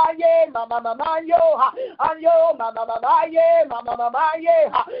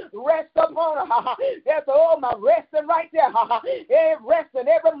 rest upon her. There's my resting right there. Resting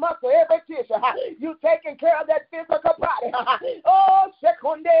every muscle, every tissue. You taking care of that physical body. Oh,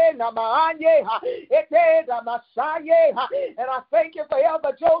 Sekunde Namanye. Ete Messiah. And I thank you for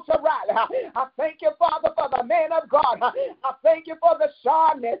Elder Joseph Riley. I thank you, Father, for the man of God. I thank you for the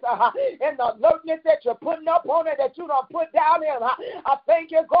sharpness and the alertness that you're putting up on it, that you don't put down in. I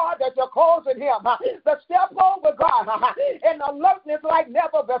thank you, God, that you're causing him to step over, God, and alertness like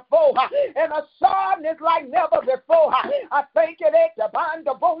never before, and a sharpness like never before. I thank you that the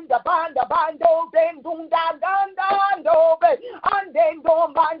bando, boom, the bando, then boom, dan, do, and then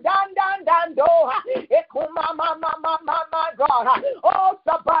do, dan, do. My God. Oh,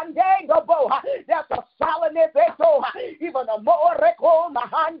 Sabandengo, there's a solidness, even a more there's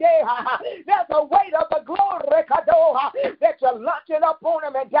a weight of the glory that you're launching up on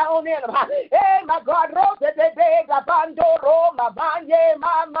him and down in him. Hey, my God, my God,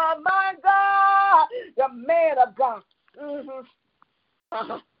 the man of God.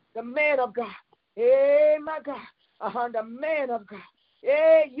 The man of God. Hey, my God. The man of God.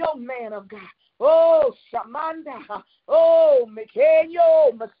 Hey, your man of God. Oh, Shamanda. Oh,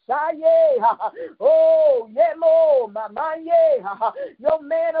 Mikayo, Messiah. Oh, Yemo, Mamaye. Your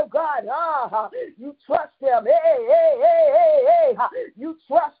man of God. You trust him. Hey. You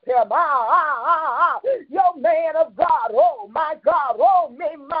trust him. Your man of God. Oh, my God. Oh,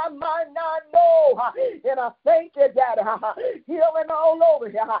 me, my I thank you, Daddy. Healing all over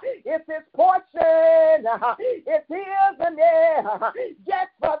here. It's his portion. It's his and yes,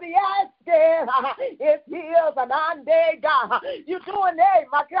 for the asking. It's his and I'm there, God. You doing that,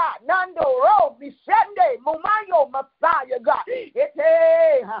 my God. Nando Ro, Vicende, Mumayo, Messiah, God. It's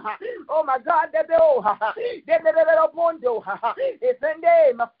oh my God, it's in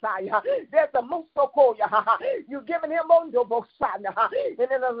there, Messiah. There's a Musokoya. You giving him Mondo Bosana. And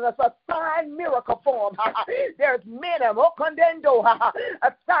then there's a sign miracle for him. There's men of Okondendo,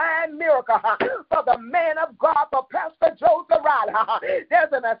 a sign miracle for the man of God, for Pastor Joseph Riley.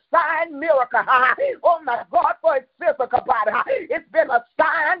 There's an assigned miracle. Oh my God, for his physical body. It's been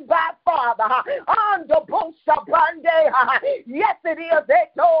assigned by Father. On the Bosa Bande. Yes, it is.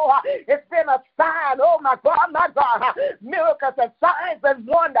 It's been assigned. Oh my God, my God. Miracles and signs and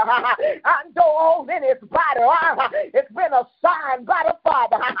wonder. And all in his body. It's been assigned by the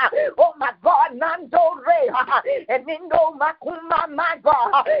Father. Oh my God, Nando Re. And Nindo Makuma, my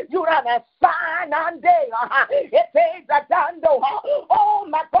God. You done a sign on day. It says that Dando. Oh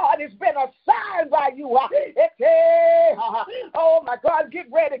my God, it's been assigned by you. Oh my God, get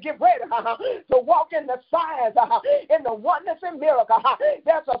ready to walk in the signs, in the wonders and miracles.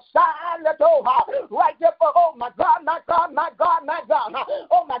 There's a sign that right there for, oh my God, my God, my God, my God.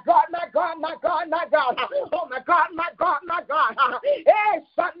 Oh my God, my God, my God, my God. Oh my God, my God, my God. Hey,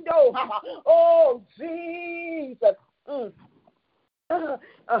 Sando. Oh, Jesus.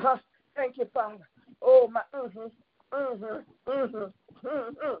 Thank you, Father. Oh, my.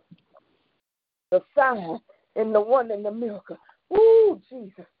 The sign and the one and the miracle. Ooh,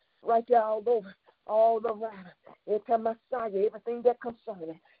 Jesus. Right there all around. It's a Messiah. Everything that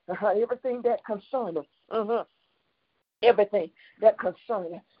concerning. Everything that concerning. Everything that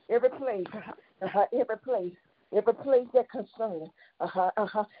concerning. Every place. Every place that concerning.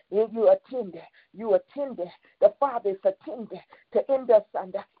 You attended. The Father is attending to end us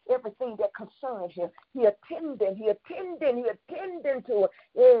under everything that concerns him. He attending to it.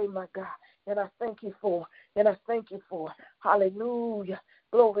 Hey, my God. And I thank you for. Hallelujah.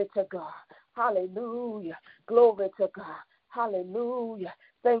 Glory to God. Hallelujah. Glory to God. Hallelujah.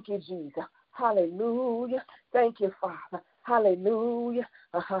 Thank you, Jesus. Hallelujah. Thank you, Father. Hallelujah.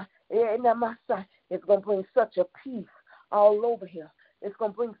 It's going to bring such a peace all over here. It's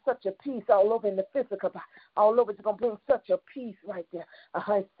going to bring such a peace all over in the physical body. All over, it's going to bring such a peace right there.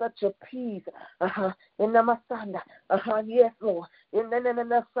 It's such a peace. In the Masanda. Yes, Lord. In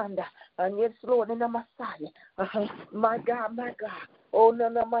the Sanda. And yes, Lord, in the Messiah. My God, my God. Oh, no,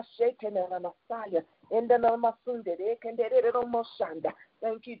 my shaking and the Messiah. In the Masunde. They can get it almost Shanda.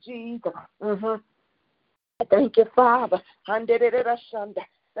 Thank you, Jesus. Thank you, Father. Thank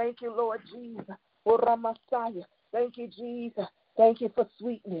you, Lord Jesus. Oh, Messiah. Thank you, Jesus. Thank you for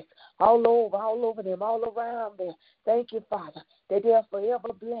sweetness all over them, all around them. Thank you, Father, that they're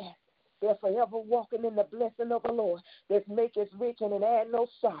forever blessed. They're forever walking in the blessing of the Lord. That make us rich and add no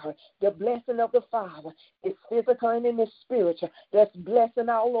sorrow. The blessing of the Father is physical and it's spiritual. There's blessing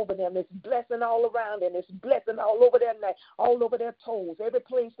all over them. It's blessing all around them. It's blessing all over their neck, all over their toes. Every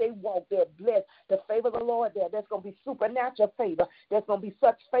place they walk, they're blessed. The favor of the Lord there. There's going to be supernatural favor. There's going to be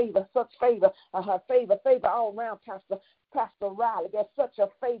such favor. Favor all around, Pastor Riley. There's such a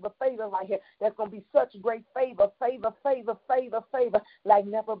favor right here. There's going to be such great favor like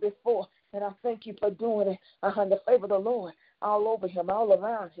never before. And I thank you for doing it. The favor of the Lord all over him, all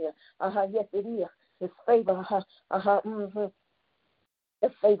around here. Yes, it is. It's favor. The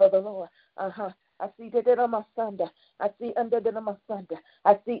favor of the Lord. I see that on my Sunday. I see under the my Sunday.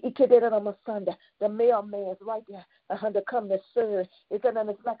 I see Ikeda on my Sunday. The mailman's right there. To come to serve. It's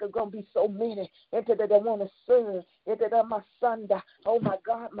like it's gonna be so many into that they want to serve. Into my Sunday. Oh my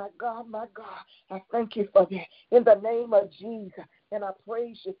God, my God, my God. I thank you for that. In the name of Jesus. And I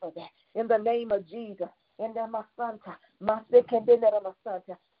praise you for that. In the name of Jesus. And then my Santa. My second dinner of my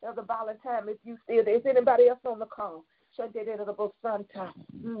Santa. There's a Valentine if you still there. Is anybody else on the call? Santa.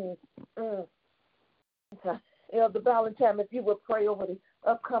 Elder Valentine, if you would pray over the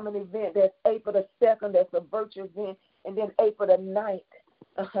upcoming event, that's April the 2nd, that's a virtual event, and then April the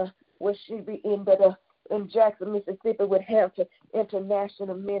 9th, where she be in Jackson, Mississippi, with Hampton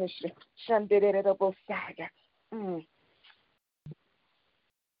International Ministry.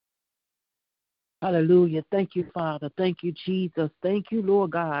 Hallelujah. Thank you, Father. Thank you, Jesus. Thank you,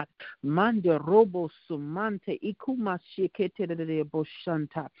 Lord God. Mande robo sumante ikuma shiketere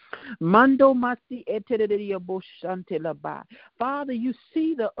boshanta. Mando masi etere boshante laba. Father, you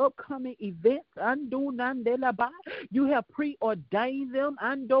see the upcoming events. Andu nandelaba. You have preordained them.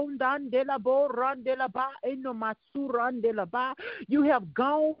 Andon dandelabo randelaba eno masurandelaba. You have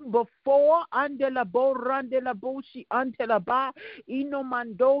gone before andelabo randelabo shi antelaba ino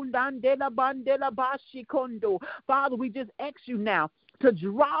mandon dandelabandela. Father, we just ask you now to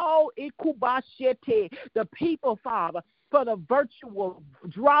draw the people, Father, for the virtual.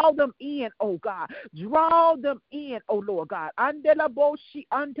 Draw them in, oh God. Draw them in, oh Lord God. Andelaboshi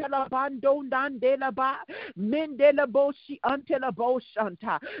antelabando dandelaba mendelaboshi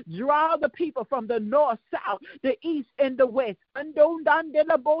antelaboshanta. Draw the people from the north, south, the east, and the west. Andon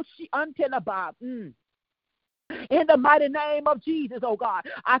dandelaboshi antelaba. In the mighty name of Jesus, oh God,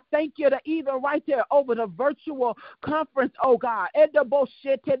 I thank you that even right there over the virtual conference, oh God,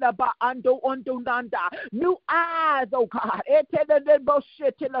 new eyes, oh God,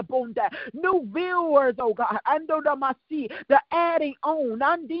 new viewers, oh God, the adding on,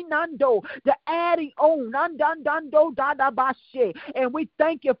 the adding on, and we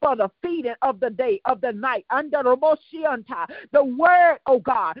thank you for the feeding of the day, of the night, the word, oh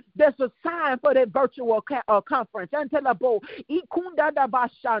God, that's a sign for that virtual conference.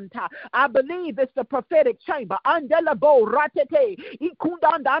 I believe it's the prophetic chamber. In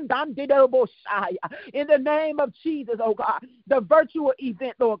the name of Jesus, oh God, the virtual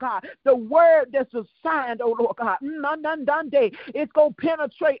event, Lord God, the word that's assigned, oh Lord God, it's going to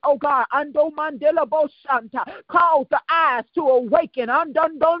penetrate, oh God, cause the eyes to awaken, cause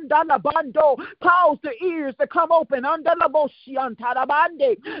the ears to come open, let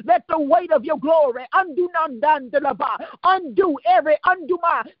the weight of your glory undo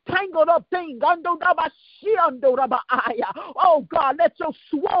my tangled up thing. Oh God, let your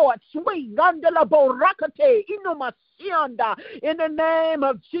sword swing in the name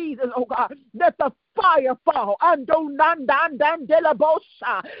of Jesus, oh God. Let the fire fall.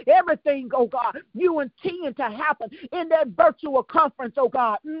 Everything, oh God, you intend to happen in that virtual conference, oh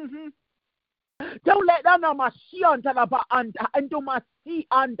God. Don't let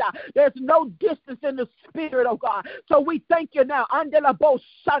there's no distance in the spirit, oh God. So we thank you now that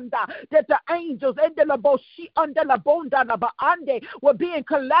the angels will be in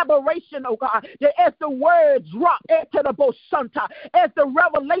collaboration, oh God, that as the word drop, as the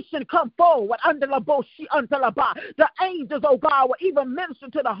revelation come forward, the angels, oh God, will even minister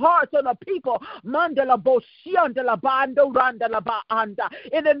to the hearts of the people.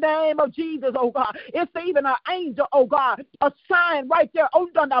 In the name of Jesus, oh God, it's even an angel, oh God, a sign right there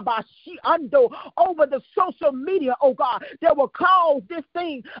over the social media, oh God, that will cause this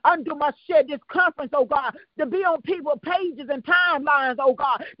thing this conference, oh God, to be on people's pages and timelines, oh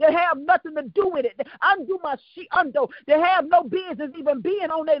God, that have nothing to do with it. They have no business even being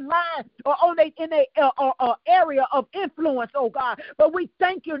on their line or on in a area of influence, oh God. But we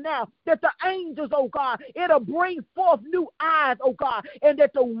thank you now that the angels, oh God, it'll bring forth new eyes, oh God, and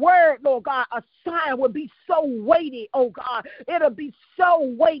that the word, Lord God, a sign will be so weighty, oh God. It'll be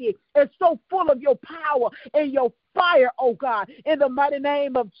so weighty and so full of your power and your fire, oh God, in the mighty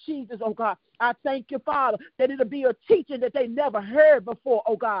name of Jesus, oh God. I thank you, Father, that it'll be a teaching that they never heard before,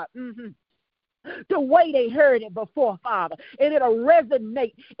 oh God. The way they heard it before, Father, and it'll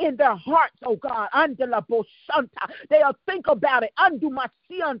resonate in their hearts, oh God. They'll think about it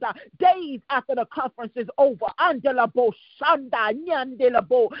days after the conference is over. In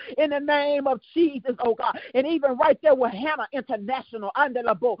the name of Jesus, oh God. And even right there with Hannah International,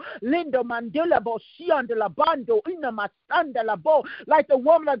 Linda Mandelabo, like the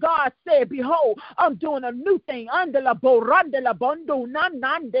woman of God said, behold, I'm doing a new thing. In the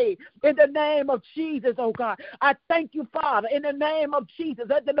name of Jesus, oh God. I thank you, Father, in the name of Jesus.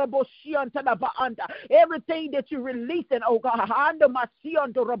 Everything that you're releasing, oh God,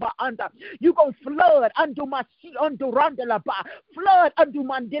 you're going to flood flood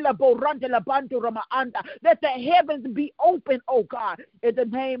let the heavens be open, oh God, in the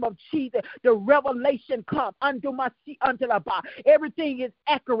name of Jesus. The revelation come. Everything is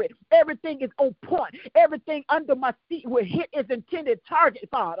accurate. Everything is on point. Everything under my feet will hit its intended target,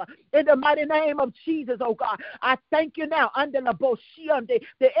 Father, in the mighty name of Jesus, oh God. I thank you now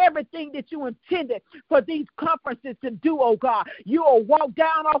that everything that you intended for these conferences to do, oh God, you will walk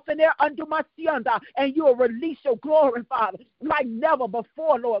down off in there under my and you will release your glory, Father, like never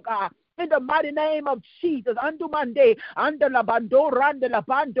before, Lord God. In the mighty name of Jesus, under Monday, under la bando, randa la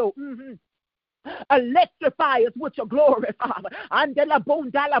bando. Electrify us with your glory, Father. Andela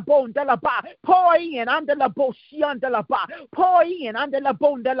bondala bondala ba. Pour in andela boshiandala ba. Pour in andela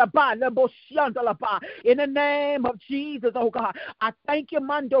bondala ba. Le boshiandala ba. In the name of Jesus, oh God, I thank you,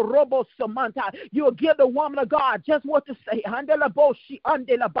 Mando Robo Samanta. You'll give the woman of God just what to say. Andela boshi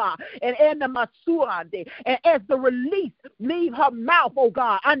andela ba. And ena masurande. And as the release leave her mouth, oh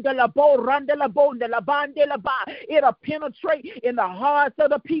God, andela bo randela bondela bandela ba. It'll penetrate in the hearts of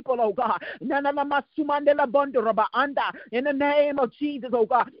the people, oh God. In the name of Jesus, oh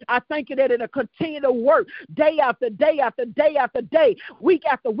God, I thank you that it'll continue to work day after day after day after day, week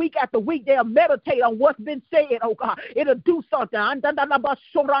after week after week. They'll meditate on what's been said, oh God. It'll do something.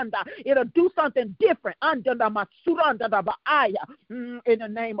 It'll do something different. In the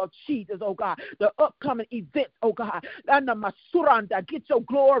name of Jesus, oh God. The upcoming events, oh God. Get your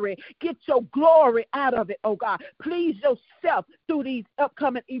glory out of it, oh God. Please yourself through these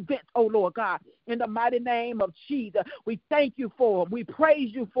upcoming events, oh Lord God. In the mighty name of Jesus, we thank you for them. We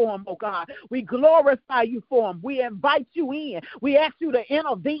praise you for them, oh God. We glorify you for them. We invite you in. We ask you to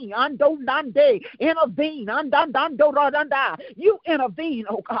intervene. Intervene. You intervene,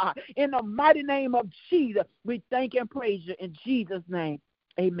 oh God. In the mighty name of Jesus, we thank and praise you. In Jesus' name,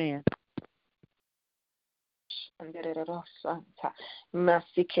 amen. Did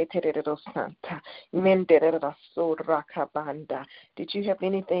you have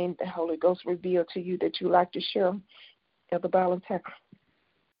anything the Holy Ghost revealed to you that you like to share, Elder Ballantyne?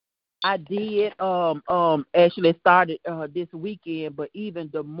 I did actually started this weekend, but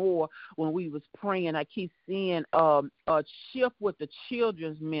even the more when we was praying, I keep seeing a shift with the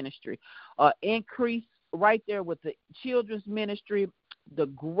children's ministry, increase right there with the children's ministry, the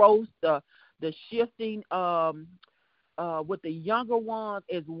growth, the shifting with the younger ones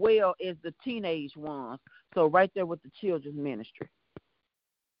as well as the teenage ones. So right there with the children's ministry.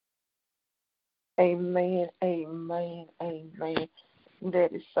 Amen, amen, amen.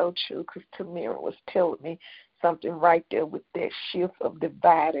 That is so true, because Tamira was telling me something right there with that shift of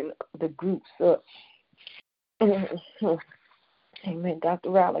dividing the groups up. Amen.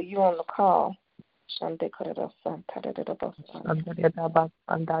 Dr. Riley, you on the call?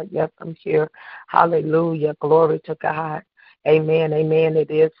 Yes, I'm here. Hallelujah. Glory to God. Amen. Amen.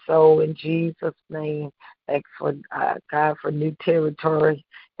 It is so in Jesus' name. Thanks for God for new territory,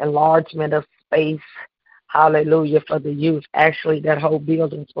 enlargement of space. Hallelujah for the youth. Actually, that whole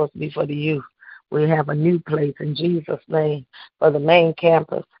building is supposed to be for the youth. We have a new place in Jesus' name for the main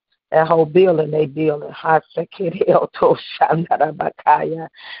campus. That whole building they building.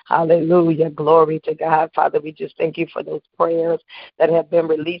 Hallelujah. Glory to God. Father, we just thank you for those prayers that have been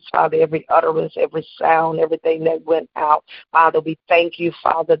released, Father, every utterance, every sound, everything that went out. Father, we thank you,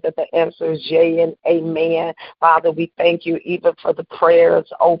 Father, that the answer is yea and amen. Father, we thank you even for the prayers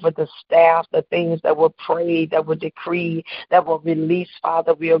over the staff, the things that were prayed, that were decreed, that were released,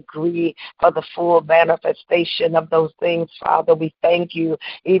 Father. We agree for the full manifestation of those things, Father. We thank you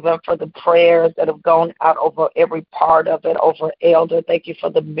even for the prayers that have gone out over every part of it, over Elder. Thank you for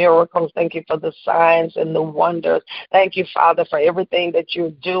the miracles. Thank you for the signs and the wonders. Thank you, Father, for everything that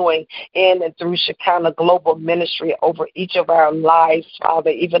you're doing in and through Shekinah Global Ministry over each of our lives, Father,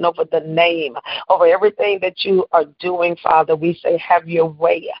 even over the name, over everything that you are doing, Father. We say, have your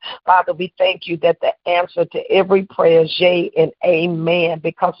way. Father, we thank you that the answer to every prayer is yea and amen,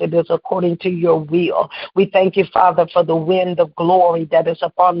 because it is according to your will. We thank you, Father, for the wind of glory that is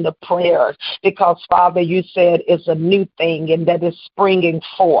upon the prayers, because, Father, you said it's a new thing and that is springing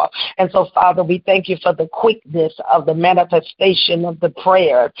forth. And so, Father, we thank you for the quickness of the manifestation of the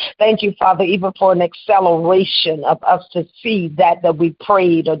prayers. Thank you, Father, even for an acceleration of us to see that we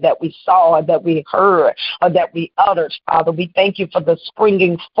prayed or that we saw or that we heard or that we uttered, Father. We thank you for the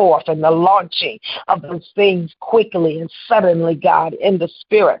springing forth and the launching of those things quickly and suddenly, God, in the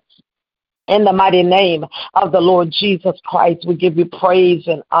Spirit. In the mighty name of the Lord Jesus Christ, we give you praise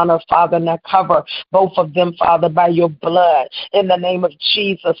and honor, Father. Now cover both of them, Father, by your blood. In the name of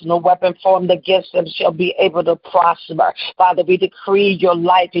Jesus, no weapon formed against them shall be able to prosper. Father, we decree your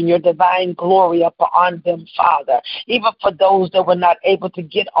light and your divine glory upon them, Father. Even for those that were not able to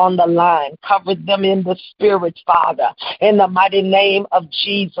get on the line, cover them in the Spirit, Father. In the mighty name of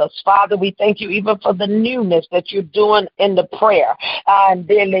Jesus, Father, we thank you even for the newness that you're doing in the prayer.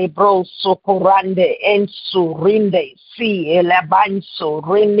 Socorrande en surinde, si elabanso,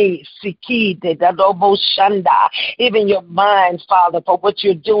 rini, sikide, dadobo shanda. Even your mind, Father, for what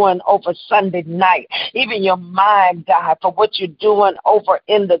you're doing over Sunday night. Even your mind, God, for what you're doing over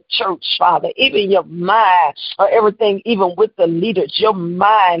in the church, Father. Even your mind, or everything, even with the leaders. Your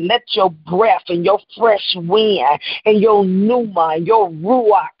mind, let your breath and your fresh wind and your pneuma, your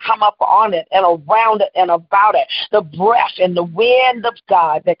ruach, come up on it and around it and about it. The breath and the wind of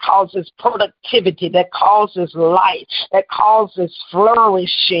God that causes productivity, that causes life, that causes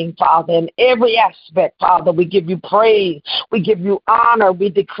flourishing, Father, in every aspect, Father. We give you praise. We give you honor. We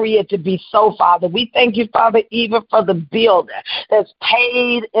decree it to be so, Father. We thank you, Father, even for the building that's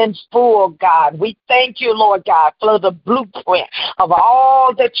paid in full, God. We thank you, Lord God, for the blueprint of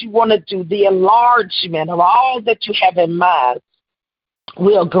all that you want to do, the enlargement of all that you have in mind.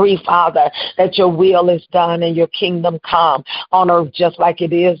 We agree, Father, that your will is done and your kingdom come on earth just like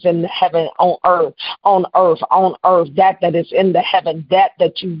it is in heaven, on earth, that is in the heaven,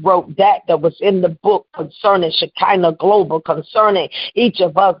 that you wrote, that was in the book concerning Shekinah Global, concerning each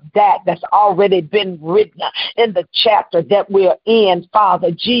of us, that's already been written in the chapter that we're in,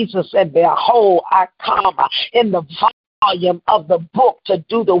 Father. Jesus said, behold, I come in the volume of the book to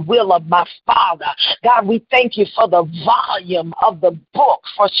do the will of my Father. God, we thank you for the volume of the book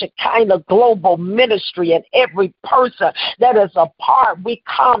for Shekinah Global Ministry and every person that is a part. We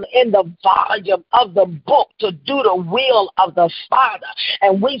come in the volume of the book to do the will of the Father.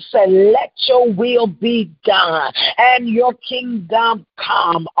 And we say, let your will be done and your kingdom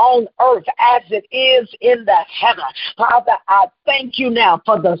come on earth as it is in the heaven. Father, I thank you now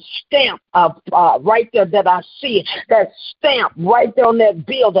for the stamp of right there that I see, that stamp right there on that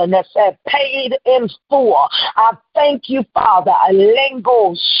building that said paid in full. I thank you, Father.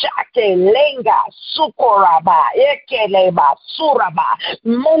 Lengo shake lenga sukoraba ekeleba suraba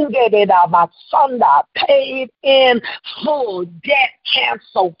mungededa basanda, paid in full, debt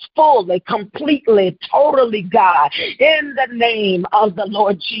canceled fully, completely, totally, God. In the name of the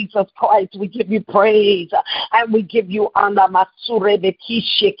Lord Jesus Christ, we give you praise and we give you honor.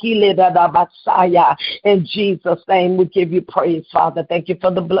 In Jesus' name, we give you praise, Father. Thank you for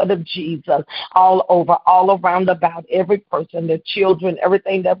the blood of Jesus all over, all around about every person, their children,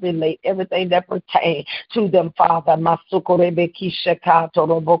 everything that relate, everything that pertain to them, Father. And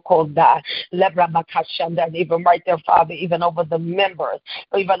even right there, Father, even over the members,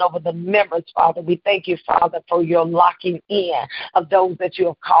 Father, we thank you, Father, for your locking in of those that you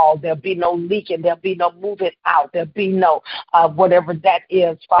have called. There'll be no leaking. There'll be no moving out. There'll be no whatever that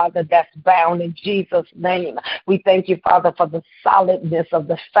is, Father, that's bound in Jesus' name. We thank you, Father, for the solidness of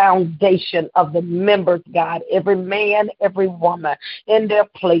the foundation of the members, God, every man, every woman in their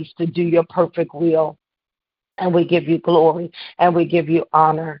place to do your perfect will. And we give you glory and we give you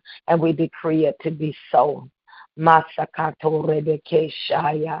honor and we decree it to be so. Masakato Rebeke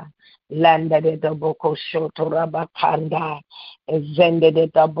Shaya. Landed the Boko Shotorabakanda,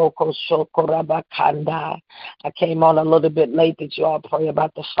 Zended the Boko Shokorabakanda. I came on a little bit late. Did you all pray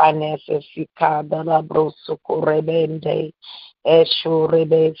about the finances? Sikada Labrosukorebende,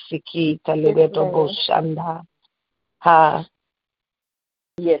 Eshurebe Siki, Talibeto Boshanda. Ha.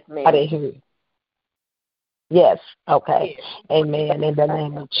 Yes, ma'am. I didn't hear you. Yes, okay. Yes. Amen. In the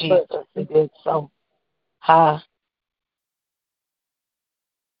name of Jesus, it is so. Ha.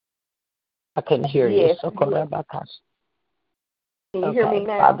 I couldn't hear you. So Can you hear me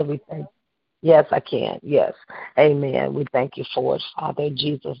now? Father, we thank you. Yes, I can. Yes. Amen. We thank you for it, Father. In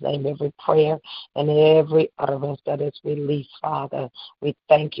Jesus' name, every prayer and every utterance that is released, Father, we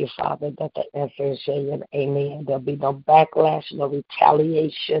thank you, Father, that the answer is yea and amen. There'll be no backlash, no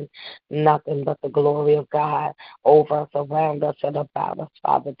retaliation, nothing but the glory of God over us, around us, and about us,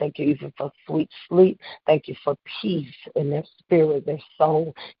 Father. Thank you even for sweet sleep. Thank you for peace in their spirit, their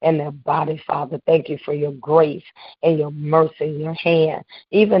soul, and their body, Father. Thank you for your grace and your mercy in your hand,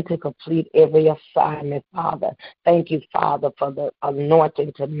 even to complete every assignment, Father. Thank you, Father, for the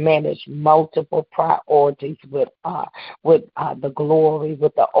anointing to manage multiple priorities with the glory,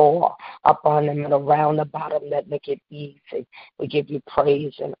 with the oil upon them and around about them that make it easy. We give you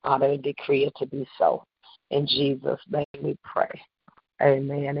praise and honor and decree it to be so. In Jesus' name we pray.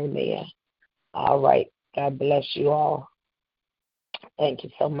 Amen, amen. All right. God bless you all. Thank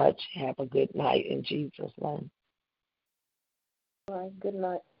you so much. Have a good night in Jesus' name. All right. Good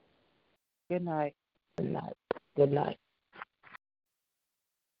night. Good night. Good night. Good night.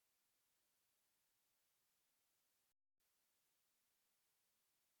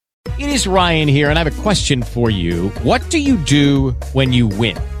 It is Ryan here, and I have a question for you. What do you do when you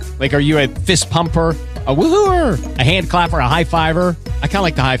win? Like, are you a fist pumper, a woohooer, a hand clapper, a high fiver? I kind of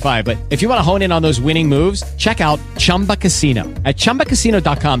like the high five, but if you want to hone in on those winning moves, check out Chumba Casino. At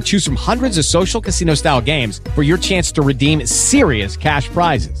ChumbaCasino.com, choose from hundreds of social casino-style games for your chance to redeem serious cash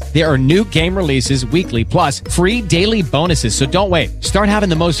prizes. There are new game releases weekly, plus free daily bonuses, so don't wait. Start having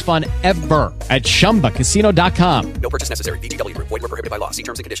the most fun ever at ChumbaCasino.com. No purchase necessary. VGW Group. Void where prohibited by law. See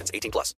terms and conditions. 18+.